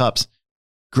giant cups.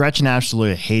 Gretchen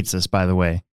absolutely hates this, by the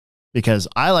way. Because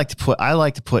I like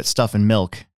to put stuff in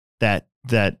milk I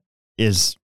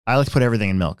like to put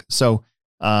everything in milk. So,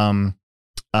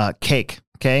 cake.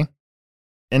 Okay.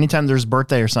 Anytime there's a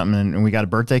birthday or something and we got a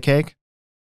birthday cake,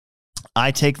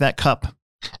 I take that cup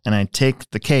and I take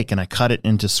the cake and I cut it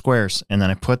into squares and then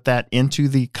I put that into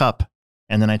the cup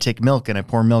and then I take milk and I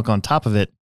pour milk on top of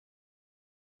it.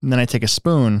 And then I take a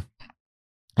spoon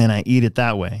and I eat it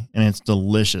that way. And it's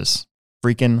delicious.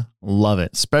 Freaking love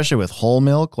it, especially with whole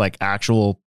milk, like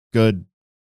actual good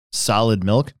solid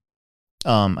milk.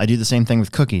 I do the same thing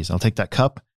with cookies. I'll take that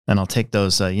cup and I'll take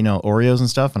those, Oreos and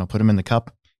stuff, and I'll put them in the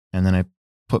cup, and then I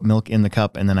put milk in the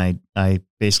cup, and then I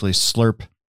basically slurp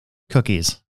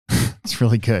cookies. It's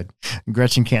really good.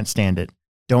 Gretchen can't stand it.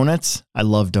 Donuts, I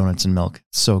love donuts and milk.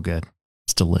 It's so good.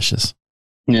 It's delicious.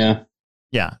 Yeah.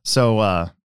 Yeah. So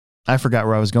I forgot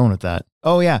where I was going with that.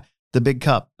 Oh yeah, the big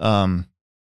cup.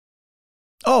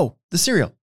 Oh, the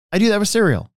cereal. I do that with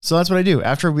cereal. So that's what I do.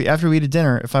 After we eat a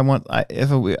dinner, if I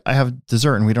have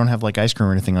dessert and we don't have like ice cream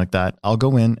or anything like that, I'll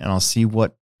go in and I'll see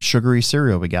what sugary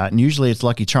cereal we got. And usually it's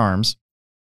Lucky Charms.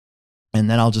 And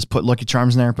then I'll just put Lucky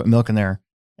Charms in there, put milk in there.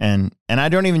 And I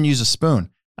don't even use a spoon.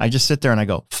 I just sit there and I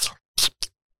go,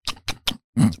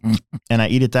 and I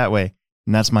eat it that way.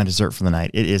 And that's my dessert for the night.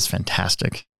 It is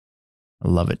fantastic. I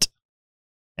love it.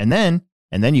 And then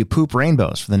you poop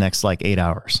rainbows for the next like 8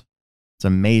 hours. It's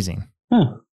amazing.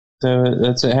 Huh. So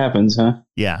that's what happens, huh?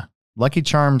 Yeah. Lucky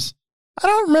Charms. I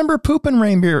don't remember pooping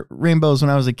rainbows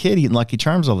when I was a kid eating Lucky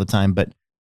Charms all the time, but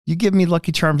you give me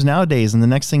Lucky Charms nowadays and the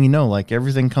next thing you know, like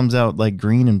everything comes out like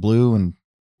green and blue and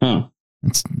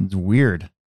it's weird.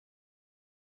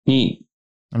 Neat.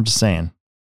 I'm just saying.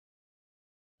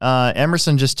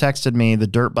 Emerson just texted me, the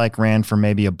dirt bike ran for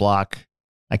maybe a block.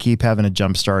 I keep having to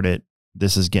jump start it.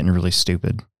 This is getting really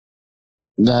stupid.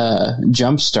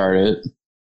 Jump start it.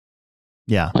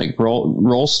 Yeah. Like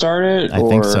roll start it? I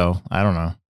think so. I don't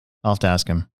know. I'll have to ask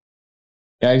him.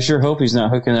 Yeah, I sure hope he's not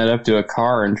hooking that up to a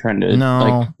car and trying to. No,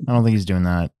 I don't think he's doing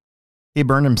that. He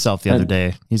burned himself the other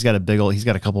day. He's got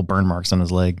a couple burn marks on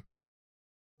his leg.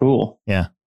 Cool. Yeah.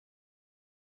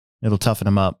 It'll toughen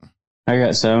him up. I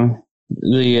got some.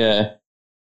 I'm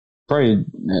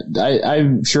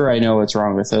sure I know what's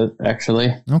wrong with it,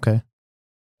 actually. Okay.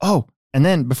 Oh, and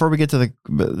then before we get to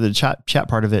the chat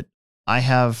part of it, I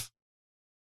have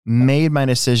made my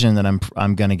decision that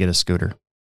I'm going to get a scooter.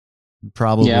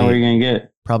 Probably. Yeah, what are you going to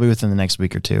get? Probably within the next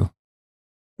week or two.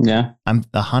 Yeah. I'm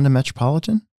a Honda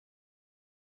Metropolitan.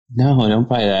 No, don't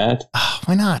buy that.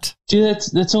 Why not? Dude,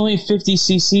 that's only 50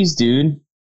 cc's, dude.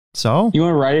 So? You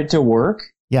want to ride it to work?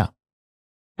 Yeah.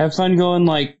 Have fun going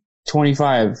like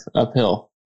 25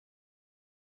 uphill.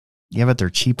 Yeah, but they're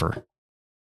cheaper.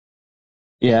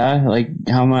 Yeah, like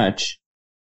how much?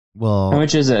 Well, how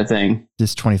much is that thing?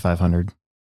 Just $2,500.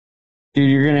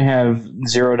 Dude, you're gonna have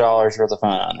 $0 worth of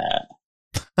fun on that.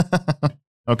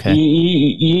 Okay.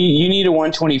 You need a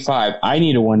 125. I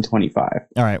need a 125.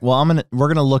 All right. Well, we're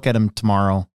gonna look at them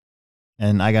tomorrow,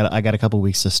 and I got a couple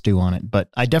weeks to stew on it. But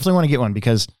I definitely want to get one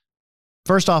because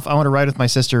first off, I want to ride with my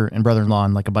sister and brother-in-law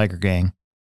in like a biker gang,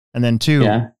 and then two,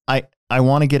 I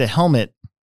want to get a helmet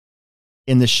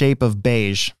in the shape of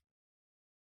beige.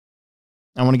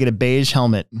 I want to get a beige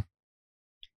helmet.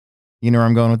 You know where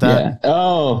I'm going with that? Yeah.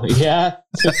 Oh, yeah.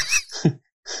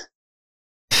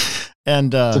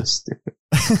 And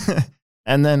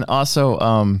and then also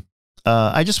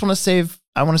I just want to save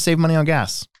money on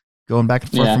gas going back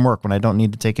and forth from work when I don't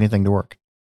need to take anything to work.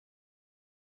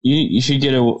 You should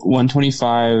get a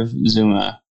 125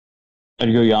 Zuma.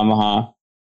 I'd go Yamaha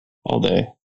all day.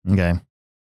 Okay.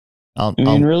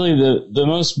 Really the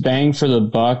most bang for the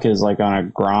buck is like on a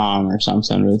Grom or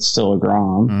something, but it's still a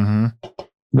Grom. Mm-hmm.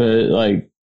 But like,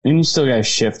 and you still gotta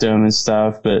shift them and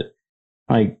stuff. But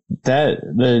like that,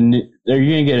 are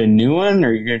you gonna get a new one, or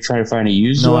are you gonna try to find a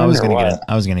used one? No, I was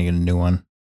gonna get a new one.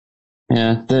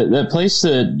 Yeah, that place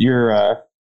that your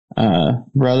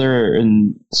brother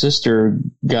and sister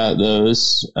got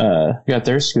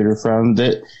their scooter from.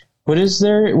 The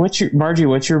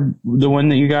one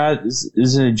that you got?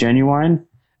 Is it a Genuine?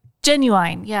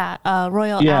 Genuine, yeah.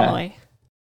 Royal Alloy.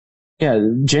 Yeah,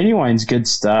 Genuine's good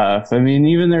stuff. I mean,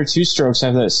 even their 2-strokes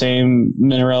have that same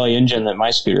Minarelli engine that my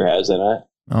scooter has in it.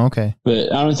 Oh, okay.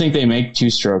 But I don't think they make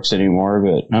 2-strokes anymore,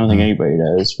 but I don't think anybody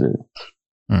does. But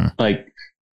like,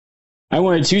 I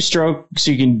want a 2-stroke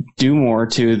so you can do more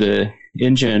to the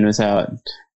engine without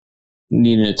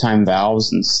needing to time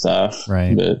valves and stuff.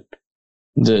 Right. But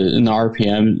the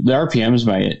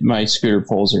RPMs my scooter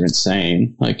pulls are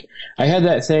insane. Like, I had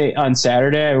that thing on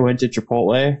Saturday. I went to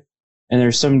Chipotle, and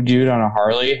there's some dude on a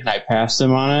Harley, and I passed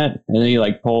him on it, and then he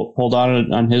like pulled on it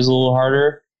on his a little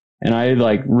harder, and I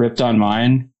like ripped on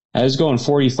mine. I was going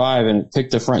 45, and it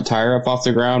picked the front tire up off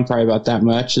the ground, probably about that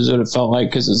much is what it felt like,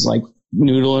 because it's like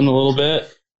noodling a little bit.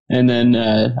 And then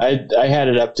I had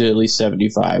it up to at least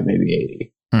 75, maybe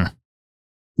 80.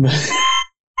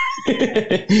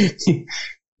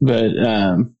 But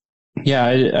yeah,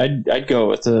 I'd go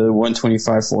with the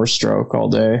 125 4-stroke all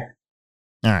day.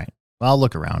 All right. Well, I'll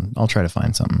look around. I'll try to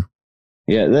find something.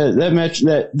 Yeah,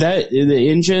 the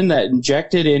engine, that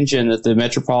injected engine that the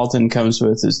Metropolitan comes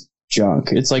with is junk.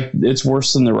 It's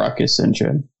worse than the Ruckus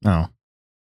engine. Oh.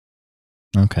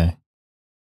 Okay.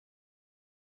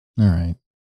 All right.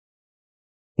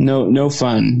 No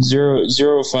fun.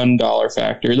 Zero fun dollar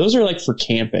factor. Those are like for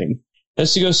camping.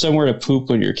 That's to go somewhere to poop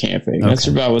when you're camping. Okay. That's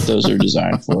about what those are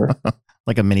designed for.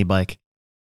 Like a mini bike.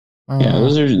 Yeah,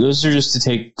 those are just to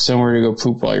take somewhere to go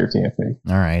poop while you're camping.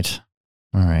 All right.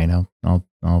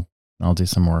 I'll do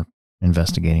some more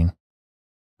investigating.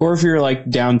 Or if you're like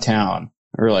downtown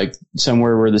or like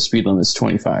somewhere where the speed limit's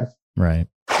 25. Right.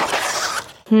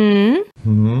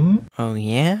 Oh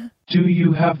yeah? Do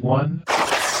you have one?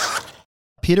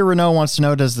 Peter Renault wants to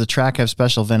know, does the track have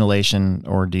special ventilation,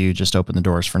 or do you just open the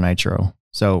doors for nitro?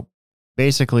 So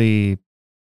basically,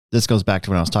 this goes back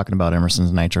to when I was talking about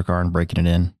Emerson's nitro car and breaking it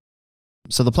in.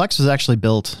 So the Plex was actually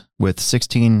built with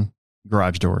 16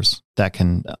 garage doors that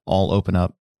can all open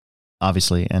up,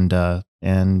 obviously, and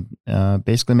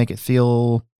basically make it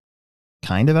feel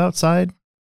kind of outside.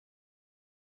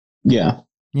 Yeah.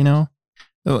 You know,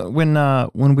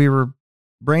 when we were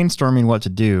brainstorming what to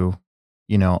do,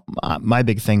 you know, my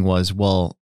big thing was,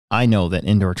 well, I know that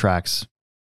indoor tracks,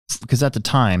 because at the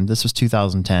time, this was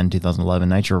 2010, 2011,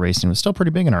 nitro racing was still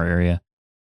pretty big in our area.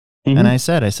 Mm-hmm. And I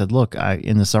said, look,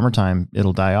 in the summertime,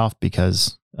 it'll die off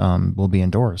because we'll be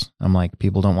indoors. I'm like,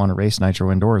 people don't want to race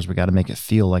nitro indoors. We got to make it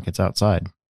feel like it's outside.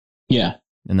 Yeah.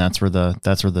 And that's where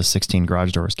the 16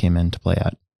 garage doors came in to play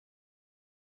at.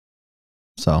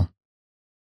 So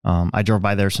I drove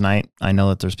by there tonight. I know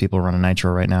that there's people running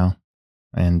nitro right now,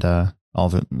 and a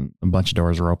bunch of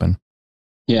doors are open.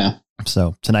 Yeah.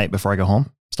 So tonight, before I go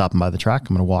home, stopping by the track,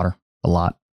 I'm going to water a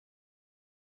lot.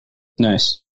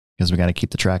 Nice. Because we got to keep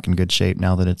the track in good shape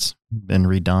now that it's been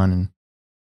redone, and,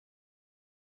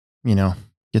 you know,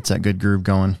 gets that good groove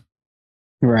going.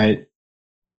 Right.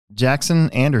 Jackson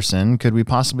Anderson, could we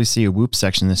possibly see a whoop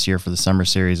section this year for the summer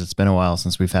series? It's been a while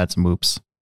since we've had some whoops.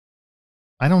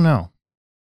 I don't know.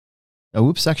 A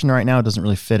whoop section right now doesn't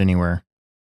really fit anywhere.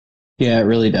 Yeah, it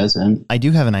really doesn't. I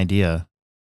do have an idea.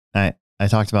 I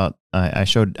talked about, I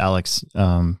showed Alex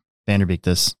Vanderbeek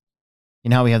this. You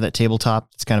know how we have that tabletop?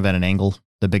 It's kind of at an angle,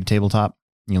 the big tabletop.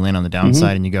 You land on the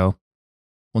downside and you go.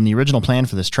 Well, in the original plan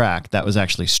for this track, that was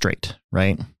actually straight,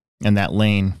 right? And that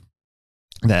lane,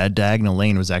 that diagonal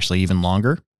lane was actually even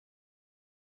longer.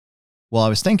 Well, I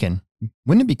was thinking,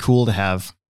 wouldn't it be cool to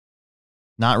have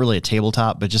not really a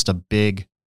tabletop, but just a big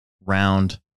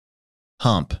round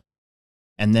hump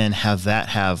and then have that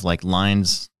have like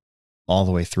lines all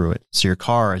the way through it. So your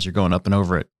car, as you're going up and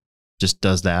over it, just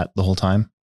does that the whole time,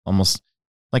 almost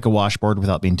like a washboard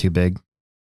without being too big.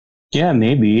 Yeah,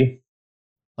 maybe.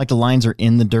 Like the lines are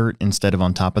in the dirt instead of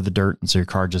on top of the dirt. And so your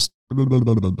car just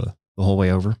the whole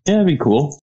way over. Yeah, that'd be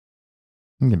cool.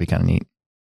 It'd be kind of neat.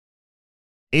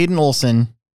 Aiden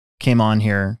Olson came on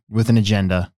here with an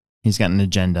agenda. He's got an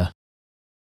agenda.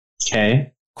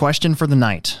 Okay. Question for the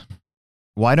night.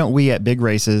 Why don't we at big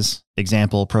races,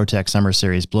 example, ProTech Summer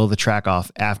Series, blow the track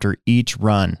off after each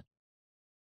run?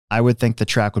 I would think the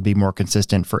track would be more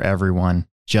consistent for everyone.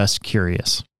 Just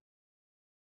curious.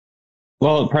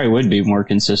 Well, it probably would be more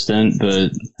consistent,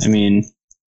 but I mean, it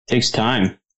takes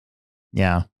time.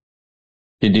 Yeah.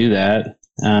 To do that.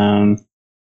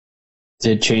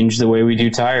 To change the way we do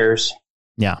tires.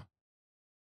 Yeah.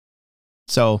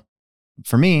 So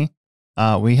for me,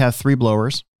 we have 3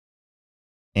 blowers,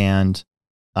 and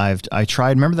I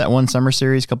tried, remember that one Summer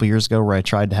Series a couple years ago where I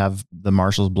tried to have the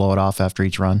Marshalls blow it off after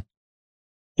each run?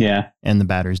 Yeah. And the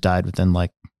batteries died within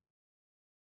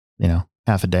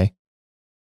half a day.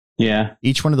 Yeah.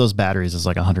 Each one of those batteries is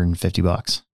like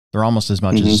 $150. They're almost as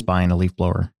much as just buying a leaf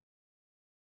blower.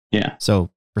 Yeah. So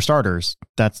for starters,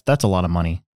 that's a lot of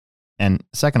money. And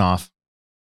second off,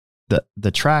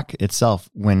 the track itself,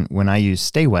 when I use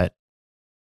Stay Wet,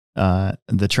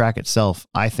 the track itself,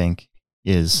 I think,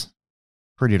 is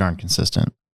pretty darn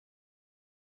consistent.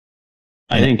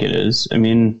 I think it is. I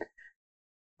mean,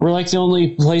 we're like the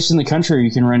only place in the country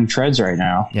you can run treads right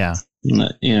now. Yeah.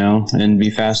 And be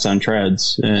fast on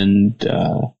treads. And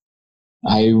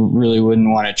I really wouldn't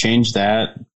want to change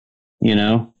that,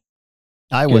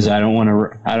 I would. Because I don't want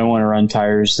to run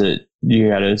tires that you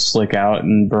got to slick out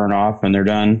and burn off when they're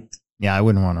done. Yeah, I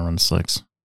wouldn't want to run slicks.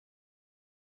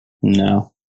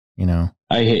 No.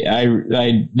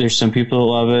 I there's some people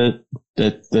that love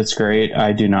it. That's great.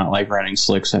 I do not like running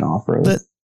slicks in off-road.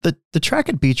 The track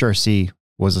at Beach RC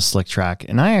was a slick track,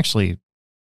 and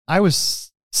I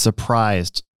was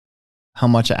surprised how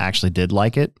much I actually did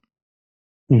like it.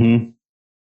 Mm-hmm.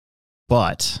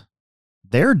 But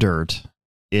their dirt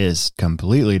is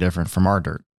completely different from our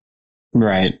dirt.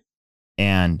 Right.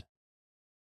 And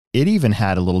it even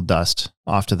had a little dust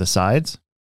off to the sides.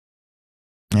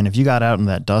 And if you got out in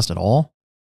that dust at all,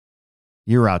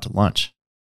 you were out to lunch.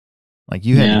 Like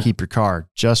you had to keep your car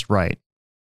just right.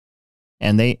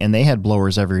 And they had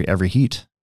blowers every heat.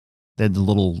 They had the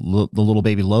little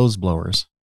baby Lowe's blowers.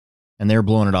 And they were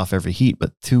blowing it off every heat,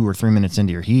 but 2 or 3 minutes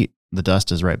into your heat, the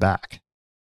dust is right back.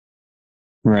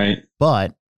 Right.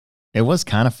 But it was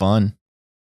kind of fun,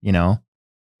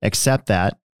 except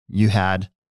that you had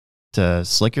to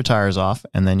slick your tires off,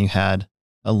 and then you had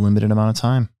a limited amount of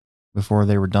time before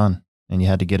they were done, and you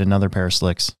had to get another pair of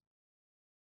slicks.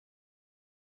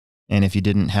 And if you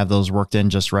didn't have those worked in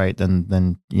just right,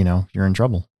 then you're in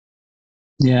trouble.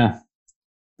 Yeah.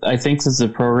 I think that the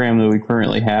program that we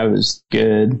currently have is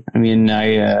good. I mean,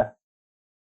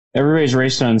 everybody's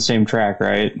racing on the same track,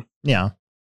 right? Yeah.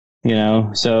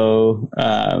 So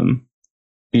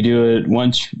you do it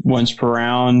once per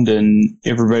round, and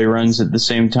everybody runs at the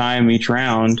same time each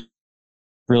round.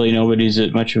 Really, nobody's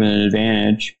at much of an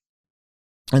advantage.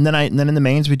 And then in the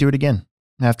mains we do it again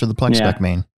after the Plex Spec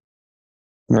main.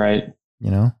 Right.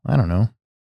 I don't know.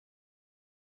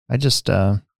 I just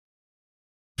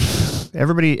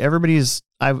everybody's.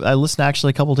 I listened to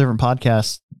actually a couple different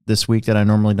podcasts this week that I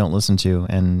normally don't listen to,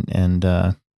 and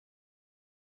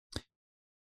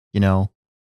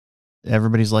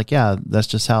everybody's like, yeah, that's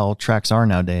just how tracks are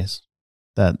nowadays.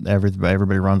 That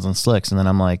everybody runs on slicks, and then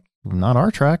I'm like, not our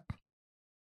track.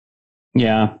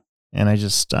 Yeah. And I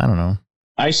don't know.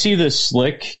 I see the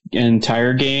slick and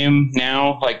tire game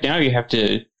now. Like now you have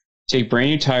to take brand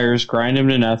new tires, grind them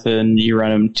to nothing. You run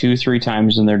them 2-3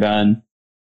 times and they're done.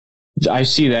 I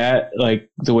see that like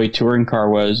the way touring car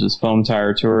was with foam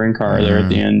tire touring car there at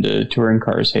the end of touring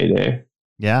car's heyday.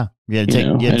 Yeah. You had to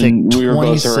take we were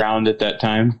both around at that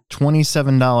time.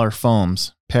 $27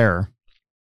 foams pair.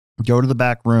 Go to the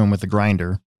back room with the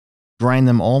grinder, grind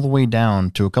them all the way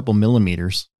down to a couple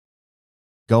millimeters.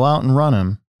 Go out and run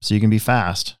them so you can be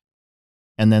fast.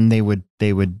 And then they would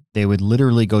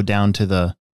literally go down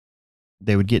to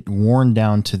they would get worn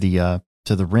down to the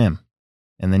rim,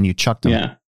 and then you chuck them.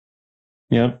 Yeah.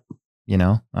 Yep. I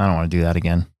don't want to do that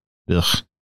again. Ugh.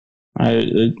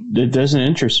 It doesn't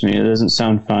interest me. It doesn't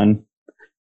sound fun.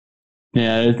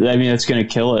 Yeah. I mean, it's going to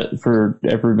kill it for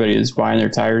everybody that's buying their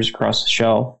tires across the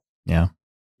shelf. Yeah.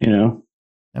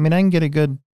 I mean, I can get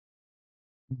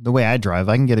the way I drive,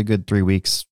 I can get a good 3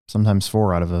 weeks, sometimes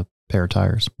 4 out of a pair of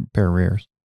tires, pair of rears.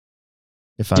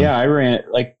 I ran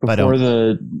like before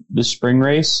the spring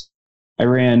race. I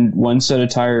ran one set of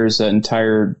tires that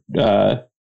entire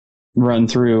run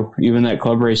through. Even that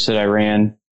club race that I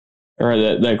ran, or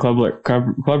that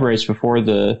club race before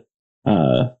the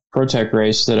ProTech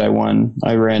race that I won,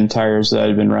 I ran tires that I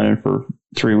had been running for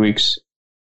 4 weeks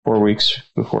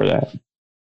before that.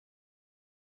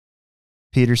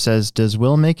 Peter says, does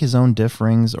Will make his own diff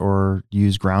rings or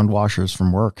use ground washers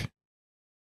from work?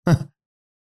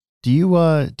 Do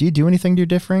you do anything to your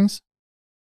diff rings?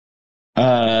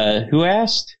 Who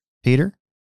asked? Peter?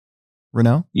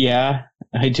 Renault? Yeah,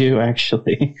 I do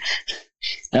actually.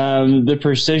 The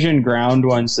precision ground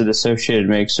ones that Associated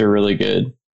makes are really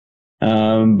good.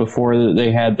 Before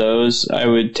they had those, I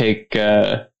would take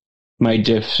my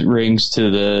diff rings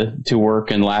to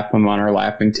work and lap them on our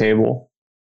lapping table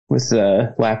with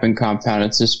the lapping compound.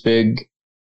 It's this big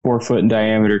 4 foot in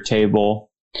diameter table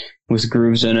with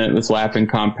grooves in it with lapping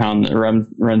compound that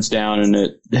runs down, and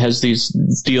it has these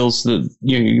deals that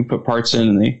you can put parts in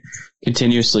and they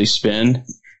continuously spin,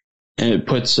 and it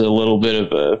puts a little bit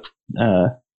of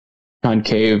a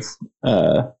concave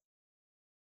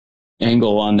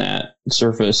angle on that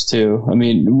surface too. I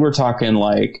mean, we're talking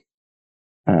like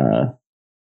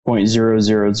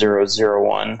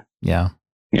 0.00001. Yeah.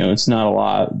 It's not a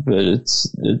lot, but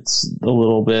it's a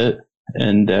little bit.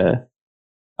 And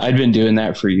I'd been doing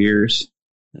that for years.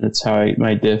 That's how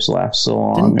my diffs last so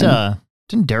long.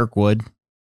 Didn't Derek Wood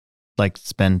like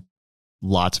spend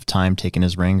lots of time taking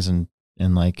his rings and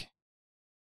like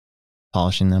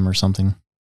polishing them or something?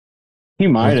 He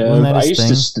might have. I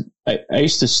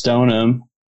used to stone him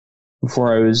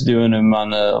before I was doing him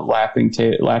on the lap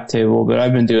table, but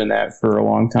I've been doing that for a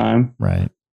long time. Right.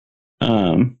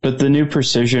 But the new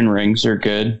precision rings are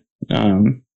good.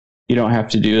 You don't have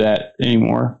to do that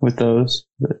anymore with those.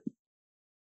 But.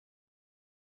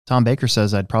 Tom Baker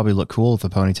says I'd probably look cool with a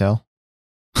ponytail.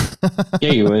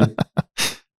 Yeah, you would.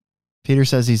 Peter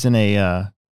says he's in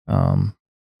a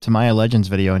Tamaya Legends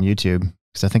video on YouTube,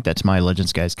 because I think that Tamaya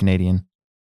Legends guy's Canadian.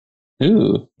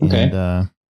 Ooh, okay. And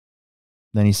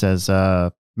then he says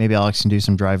maybe Alex can do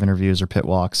some drive interviews or pit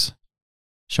walks.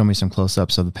 Show me some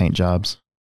close-ups of the paint jobs.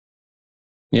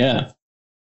 Yeah.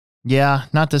 Yeah,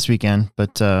 not this weekend,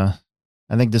 but I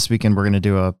think this weekend we're going to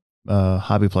do a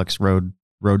Hobbyplex road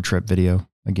trip video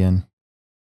again.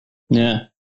 Yeah.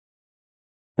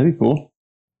 That'd be cool.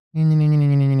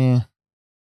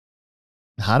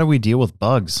 How do we deal with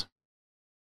bugs?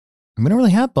 We don't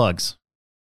really have bugs.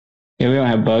 Yeah, we don't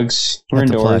have bugs. We're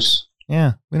indoors.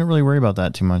 Yeah, we don't really worry about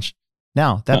that too much.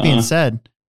 Now, that being said,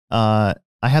 I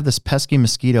have this pesky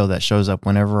mosquito that shows up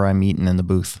whenever I'm eating in the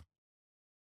booth.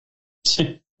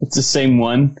 It's the same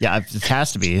one. Yeah, it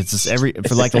has to be. It's just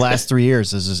for like the last 3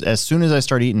 years. As soon as I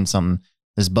start eating something,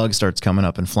 this bug starts coming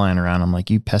up and flying around. I'm like,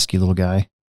 you pesky little guy.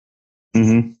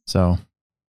 Mm-hmm. So,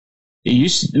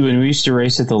 when we used to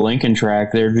race at the Lincoln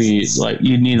track, there'd be like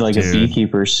you'd need like a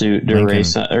beekeeper suit to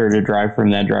race or to drive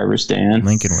from that driver's stand.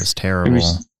 Lincoln was terrible.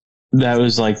 That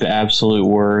was like the absolute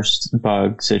worst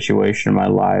bug situation in my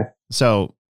life.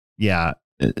 So, yeah,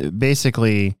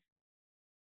 basically.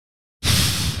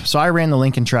 So I ran the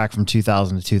Lincoln track from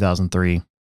 2000 to 2003,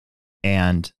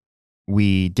 and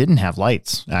we didn't have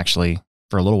lights actually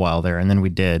for a little while there, and then we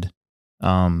did.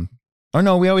 Or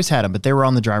no, we always had them, but they were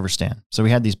on the driver's stand. So we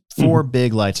had these 4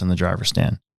 big lights on the driver's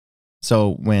stand.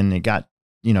 So when it got,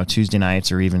 Tuesday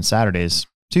nights or even Saturdays,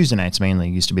 Tuesday nights mainly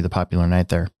used to be the popular night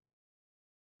there.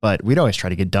 But we'd always try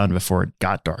to get done before it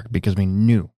got dark, because we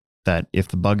knew that if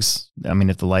the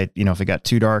light, if it got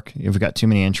too dark, if we got too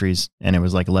many entries and it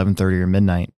was like 11:30 or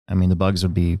midnight, the bugs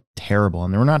would be terrible.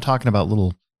 And we're not talking about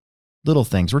little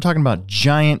things. We're talking about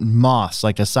giant moths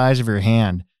like the size of your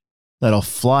hand that'll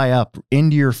fly up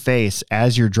into your face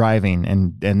as you're driving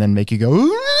and then make you go,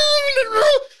 no,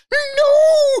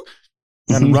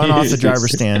 and run off the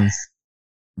driver's stand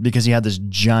because you had this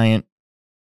giant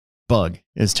bug.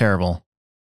 It's terrible.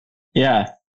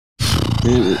 Yeah.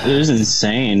 It was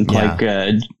insane. Yeah. Like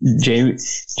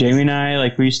Jamie and I,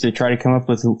 like we used to try to come up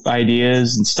with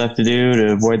ideas and stuff to do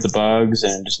to avoid the bugs,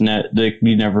 and just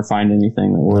you never find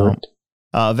anything that worked.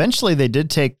 No. Eventually, they did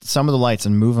take some of the lights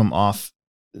and move them off.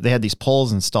 They had these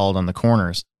poles installed on the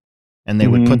corners, and they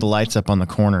would put the lights up on the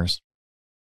corners.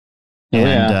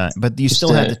 And but you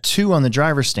still had the 2 on the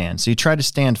driver's stand, so you tried to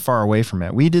stand far away from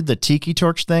it. We did the tiki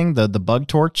torch thing, the bug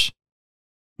torch.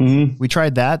 Mm-hmm. We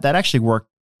tried that. That actually worked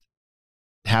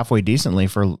halfway decently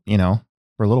for a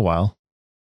little while.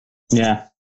 Yeah.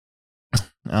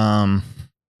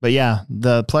 But yeah,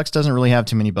 the Plex doesn't really have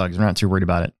too many bugs. We're not too worried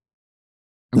about it.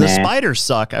 The spiders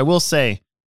suck. I will say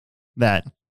that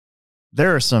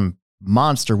there are some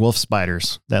monster wolf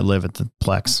spiders that live at the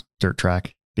Plex dirt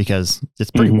track because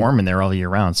it's pretty warm in there all year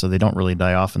round. So they don't really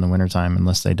die off in the wintertime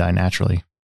unless they die naturally.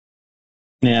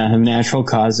 Yeah, have natural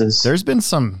causes. There's been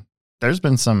some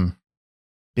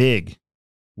big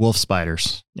wolf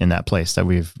spiders in that place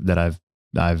that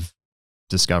I've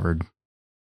discovered.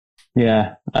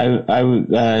 Yeah, I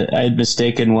had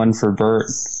mistaken one for Bert.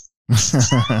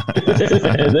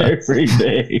 They're pretty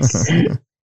big.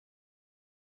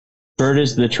 Bert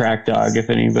is the track dog, if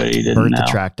anybody didn't know. Bert the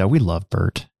track dog. We love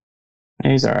Bert.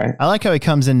 He's all right. I like how he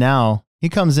comes in now. He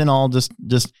comes in all just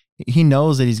he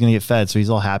knows that he's going to get fed, so he's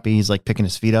all happy. He's like picking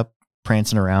his feet up,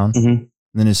 prancing around. And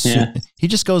then he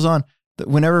just goes on.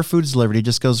 Whenever food's delivered, he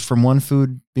just goes from one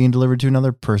food being delivered to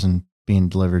another person being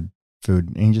delivered food.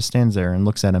 And he just stands there and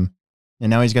looks at him.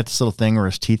 And now he's got this little thing where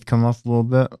his teeth come off a little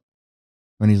bit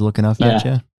when he's looking up at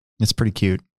you. It's pretty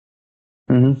cute.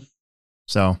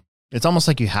 So it's almost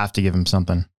like you have to give him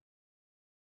something.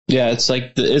 Yeah, it's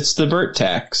like it's the Bert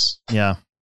tax. Yeah.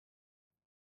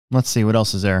 Let's see what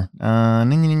else is there. That's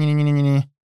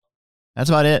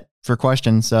about it for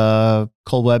questions.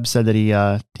 Cole Webb said that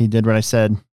he did what I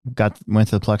said. Went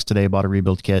to the Plex today, bought a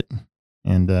rebuild kit,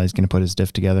 and he's going to put his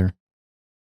diff together.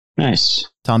 Nice.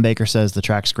 Tom Baker says the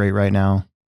track's great right now.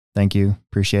 Thank you,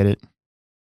 appreciate it.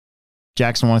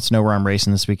 Jackson wants to know where I'm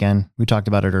racing this weekend. We talked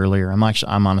about it earlier. I'm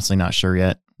honestly not sure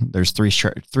yet. There's three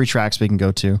tracks we can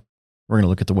go to. We're going to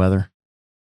look at the weather.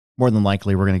 More than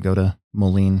likely, we're going to go to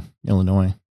Moline,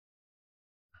 Illinois.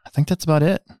 I think that's about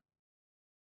it.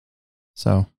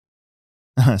 So,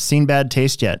 seen Bad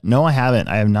Taste yet? No, I haven't.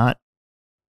 I have not.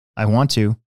 I want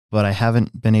to, but I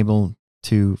haven't been able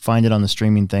to find it on the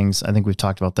streaming things. I think we've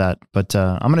talked about that, but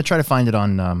I'm going to try to find it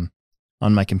on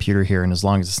my computer here. And as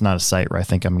long as it's not a site where I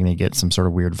think I'm going to get some sort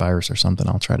of weird virus or something,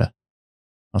 I'll try to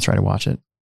watch it.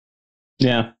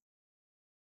 Yeah.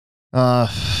 I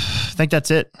think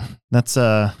that's it. That's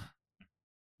a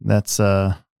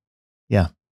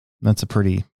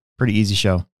pretty easy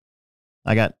show.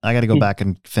 I got to go back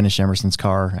and finish Emerson's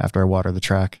car after I water the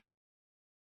track.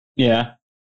 Yeah.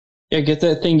 Yeah, get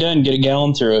that thing done. Get a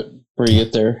gallon through it before you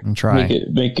get there. And try.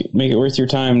 Make it worth your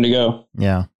time to go.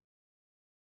 Yeah.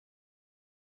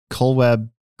 Cole Webb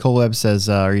says,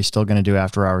 are you still going to do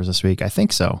after hours this week? I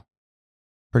think so.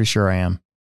 Pretty sure I am.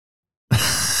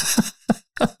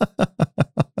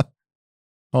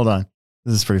 Hold on.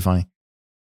 This is pretty funny.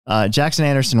 Jackson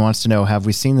Anderson wants to know, have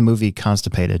we seen the movie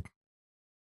Constipated?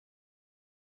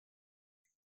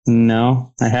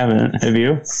 No, I haven't. Have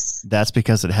you? That's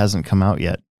because it hasn't come out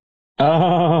yet.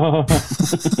 Oh.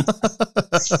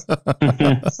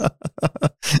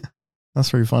 That's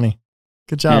pretty funny.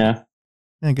 Good job.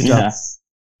 Yeah, good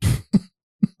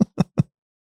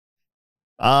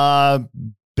job.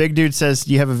 Big Dude says,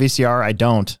 do you have a VCR? I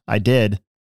don't. I did,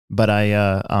 but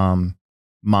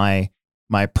my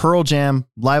Pearl Jam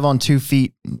Live on 2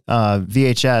 Feet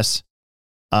VHS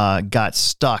got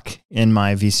stuck in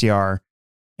my VCR,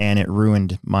 and it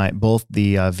ruined both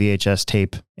the VHS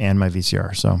tape and my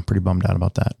VCR. So I'm pretty bummed out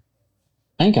about that.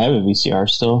 I think I have a VCR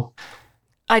still.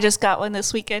 I just got one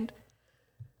this weekend.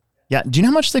 Yeah. Do you know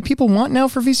how much people want now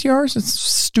for VCRs? It's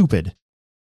stupid.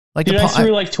 Like, dude, I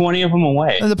threw like 20 of them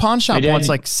away. The pawn shop wants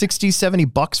like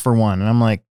 $60-$70 for one. And I'm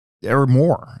like, or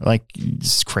more. Like,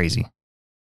 it's crazy.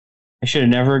 I should have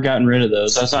never gotten rid of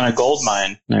those. That's on a gold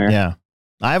mine there. Yeah.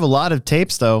 I have a lot of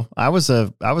tapes though. I was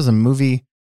a movie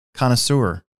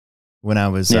connoisseur when I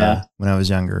was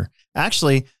younger.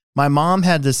 Actually, my mom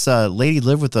had this lady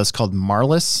live with us called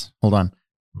Marlis. Hold on.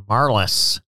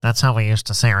 Marlis. That's how we used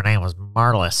to say her name was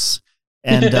Marlis.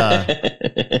 And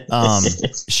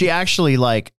she actually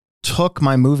like took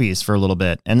my movies for a little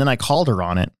bit, and then I called her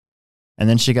on it, and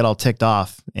then she got all ticked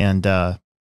off, and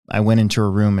I went into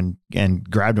her room and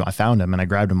grabbed them. I found them and I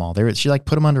grabbed them all. She like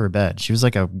put them under her bed. She was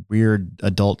like a weird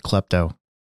adult klepto.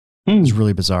 It was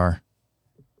really bizarre.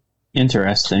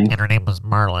 Interesting. And her name was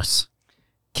Marlis.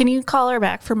 Can you call her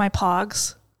back for my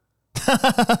pogs?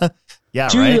 Yeah,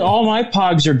 dude, right? all my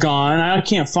pogs are gone. I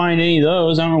can't find any of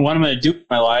those. I don't know what I'm going to do with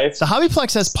my life. The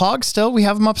Hobbyplex has pogs still. We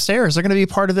have them upstairs. They're going to be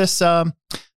part of this sale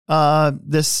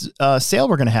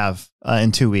we're going to have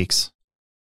in 2 weeks.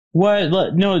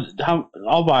 What? No,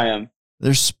 I'll buy them.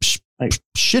 There's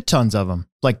shit tons of them,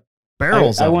 like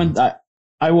barrels. I want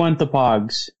the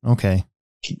pogs. Okay.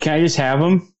 Can I just have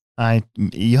them?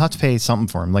 You have to pay something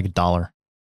for them, like $1.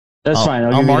 That's fine.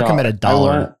 I'll mark them at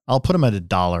 $1. I'll put them at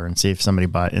 $1 and see if somebody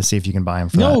see if you can buy them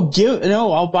for that.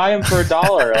 No, I'll buy them for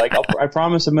 $1. Like I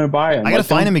promise I'm going to buy them. I got to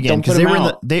find them again because they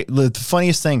were the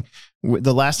funniest thing.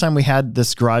 The last time we had this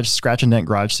scratch and dent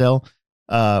garage sale,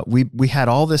 we had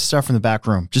all this stuff in the back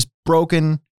room, just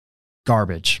broken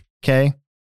garbage. Okay.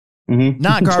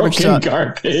 Not garbage to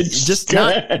garbage. just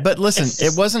not. But listen,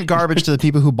 it wasn't garbage to the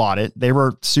people who bought it. They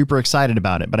were super excited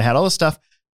about it. But I had all this stuff.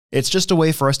 It's just a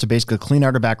way for us to basically clean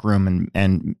out our back room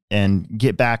and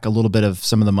get back a little bit of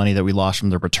some of the money that we lost from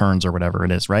the returns or whatever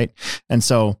it is, right? And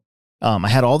so I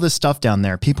had all this stuff down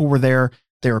there. People were there.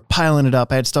 They were piling it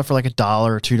up. I had stuff for like $1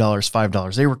 or $2,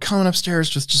 $5. They were coming upstairs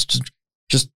just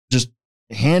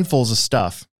handfuls of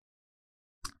stuff.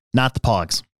 Not the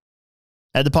Pogs.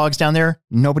 I had the Pogs down there.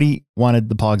 Nobody wanted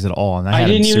the Pogs at all. And I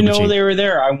didn't even know cheap. they were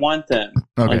there. I want them.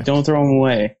 Okay. Like, don't throw them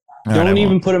away. All Don't right,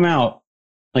 even put them out.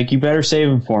 Like, you better save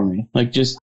them for me. Like,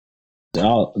 just,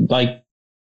 don't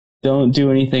do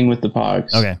anything with the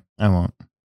Pogs. Okay, I won't.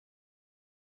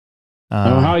 I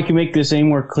don't know how I can make this any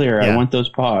more clear. Yeah. I want those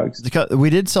Pogs. We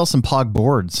did sell some Pog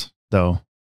boards, though.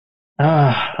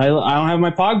 I don't have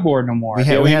my Pog board no more. We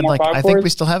had like, I think we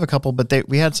still have a couple, but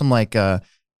we had some like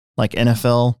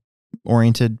NFL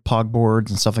oriented Pog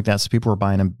boards and stuff like that. So people were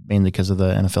buying them mainly because of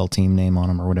the NFL team name on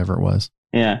them or whatever it was.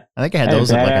 Yeah. I think I had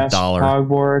those at like $1 Pog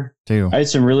board too. I had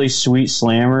some really sweet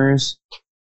slammers.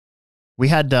 We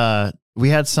had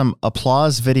some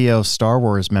Applause Video Star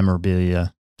Wars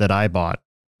memorabilia that I bought.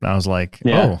 I was like,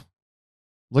 oh,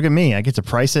 look at me. I get to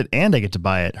price it and I get to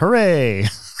buy it. Hooray.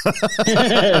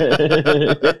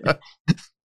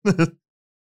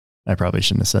 I probably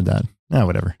shouldn't have said that. No,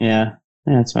 whatever. Yeah,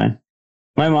 that's fine.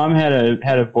 My mom had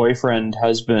a boyfriend,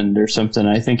 husband, or something.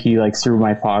 I think he like threw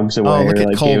my Pogs away. Oh, look at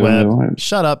like, Cole Webb.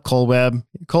 Shut up, Cole Webb.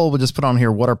 Cole will just put on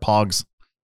here, what are Pogs?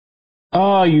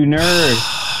 Oh, you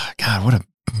nerd. God, what a...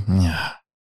 Yeah.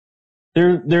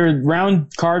 They're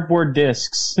round cardboard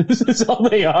discs. That's all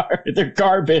they are. They're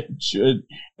garbage.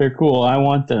 They're cool. I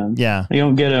want them. Yeah. You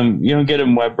don't get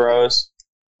them, Web Bros.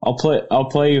 I'll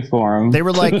play you for them. They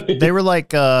were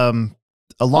like along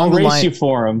I'll the race line, you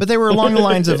for them. but they were along the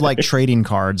lines of like trading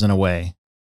cards in a way.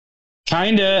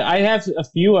 Kinda. I have a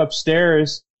few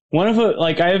upstairs. One of them,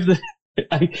 like I have the.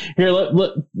 Here,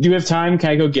 do you have time?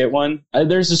 Can I go get one?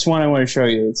 There's this one I want to show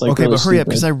you. It's like okay, really but hurry up stupid.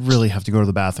 because I really have to go to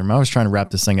the bathroom. I was trying to wrap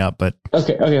this thing up, but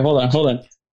okay, hold on.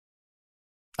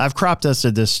 I've crop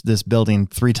dusted this building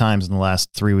 3 times in the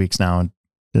last 3 weeks now, and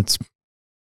it's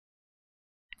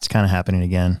kind of happening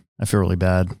again. I feel really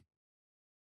bad.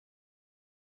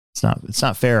 It's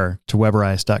not fair to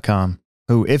Weberize.com,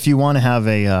 who, if you want to have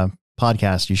a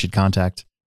podcast, you should contact,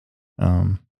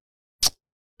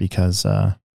 because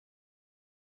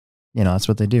that's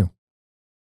what they do.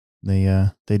 They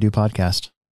do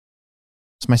podcast.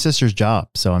 It's my sister's job,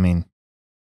 so I mean,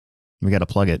 we got to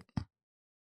plug it.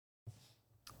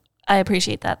 I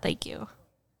appreciate that. Thank you.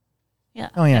 Yeah.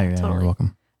 Oh yeah, totally. You're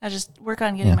welcome. I just work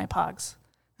on getting my Pogs.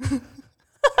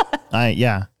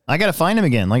 I got to find them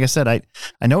again. Like I said, I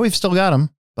know we've still got them,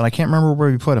 but I can't remember where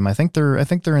we put them. I think they're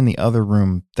in the other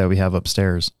room that we have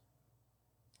upstairs.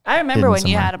 I remember when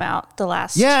somewhere. you had them out the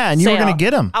last. Yeah, and you were sale. going to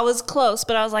get them. I was close,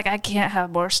 but I was like, I can't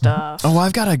have more stuff. Oh,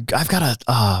 I've got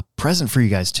a present for you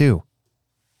guys too.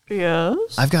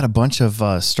 Yes. I've got a bunch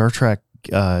of Star Trek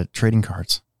trading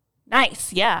cards.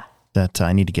 Nice. Yeah. That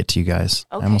I need to get to you guys.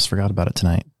 Okay. I almost forgot about it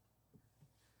tonight.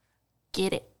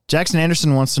 Get it. Jackson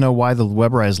Anderson wants to know why the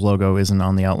Weberize logo isn't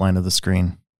on the outline of the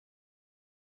screen.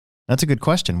 That's a good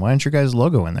question. Why isn't your guys'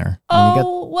 logo in there?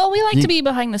 Well, we like to be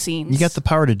behind the scenes. You got the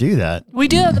power to do that. We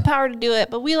do have the power to do it,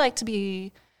 but we like to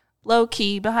be low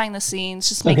key behind the scenes,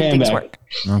 just making I'm things back. work.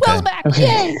 Okay. Will's back. Okay.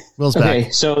 Yay. Will's Okay,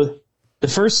 back. so the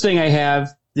first thing I have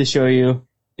to show you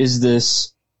is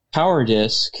this power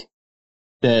disc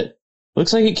that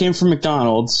looks like it came from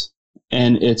McDonald's,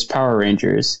 and it's Power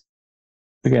Rangers.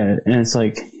 Look at it, and it's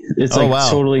like wow.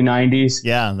 totally 90s.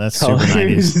 Yeah, that's super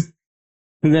 90s.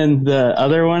 And then the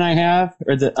other one I have,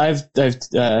 I've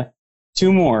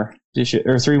 2 more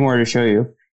or 3 more to show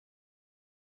you.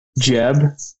 Jeb,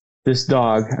 this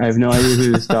dog. I have no idea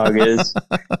who this dog is.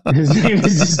 His name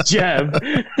is just Jeb.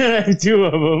 And I have 2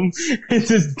 of them. It's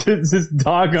this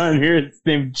dog on here. It's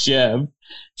named Jeb.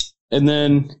 And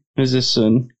then there's this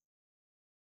one.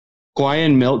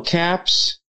 Hawaiian milk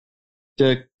caps.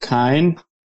 The kind.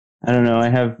 I don't know. I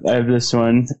have this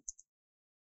one.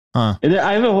 Huh. And then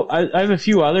I have a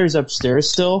few others upstairs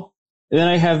still. And then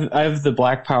I have the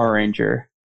Black Power Ranger,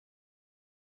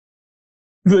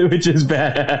 which is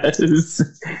badass.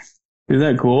 Isn't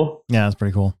that cool? Yeah, that's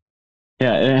pretty cool.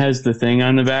 Yeah, and it has the thing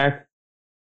on the back.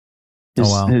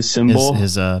 His symbol.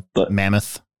 His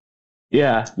mammoth.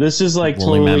 Yeah, this is like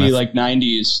Woolly totally mammoth. like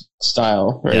 90s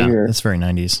style right Yeah, here. it's very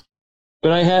 90s.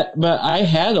 But I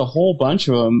had a whole bunch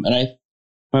of them, and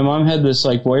my mom had this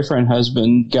like boyfriend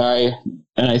husband guy,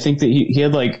 and I think that he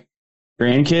had like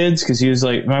grandkids because he was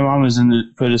like, my mom was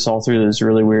put us all through this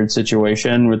really weird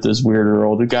situation with this weirder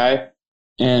older guy,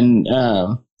 and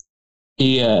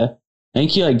I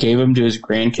think he like gave them to his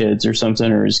grandkids or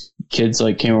something, or his kids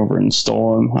like came over and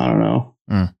stole them. I don't know.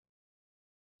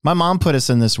 My mom put us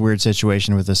in this weird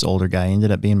situation with this older guy. He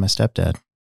ended up being my stepdad.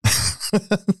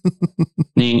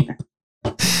 Neat.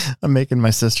 I'm making my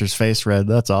sister's face red.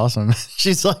 That's awesome.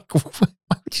 She's like, why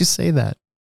would you say that?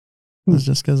 It's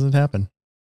just because it happened.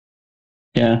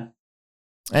 Yeah.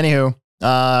 Anywho,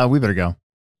 we better go.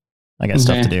 I got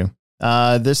stuff to do.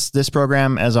 This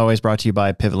program, as always, brought to you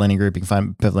by Pivot Lending Group. You can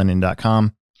find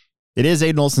pivotlending.com. It is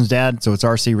Aiden Olson's dad, so it's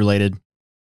RC related.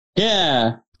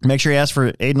 Yeah. Make sure you ask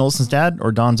for Aiden Olson's dad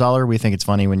or Don Zoller. We think it's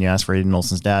funny when you ask for Aiden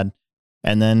Olson's dad.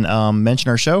 And then mention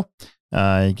our show.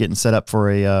 Getting set up for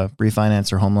a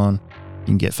refinance or home loan. You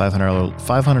can get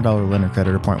 $500 lender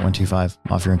credit or 0.125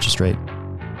 off your interest rate.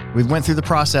 We went through the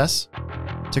process.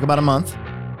 Took about a month.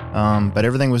 But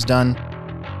everything was done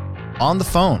on the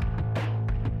phone,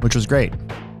 which was great.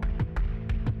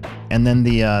 And then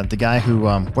the guy who,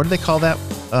 what do they call that?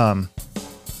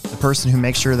 The person who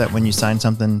makes sure that when you sign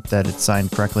something that it's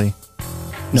signed correctly.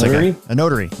 It's Notary? Like a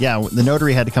notary. Yeah, the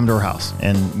notary had to come to our house,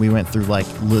 and we went through like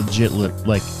legit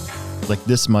like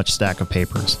this much stack of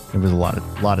papers. It was a lot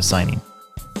of signing.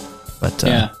 But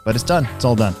but it's done. It's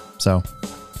all done. So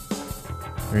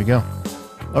there you go.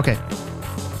 Okay,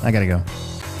 I gotta go.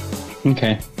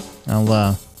 Okay.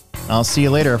 I'll see you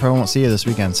later if I won't see you this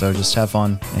weekend. So just have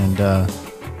fun and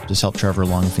just help Trevor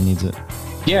along if he needs it.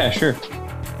 Yeah, sure.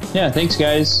 Yeah, thanks,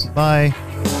 guys. Bye.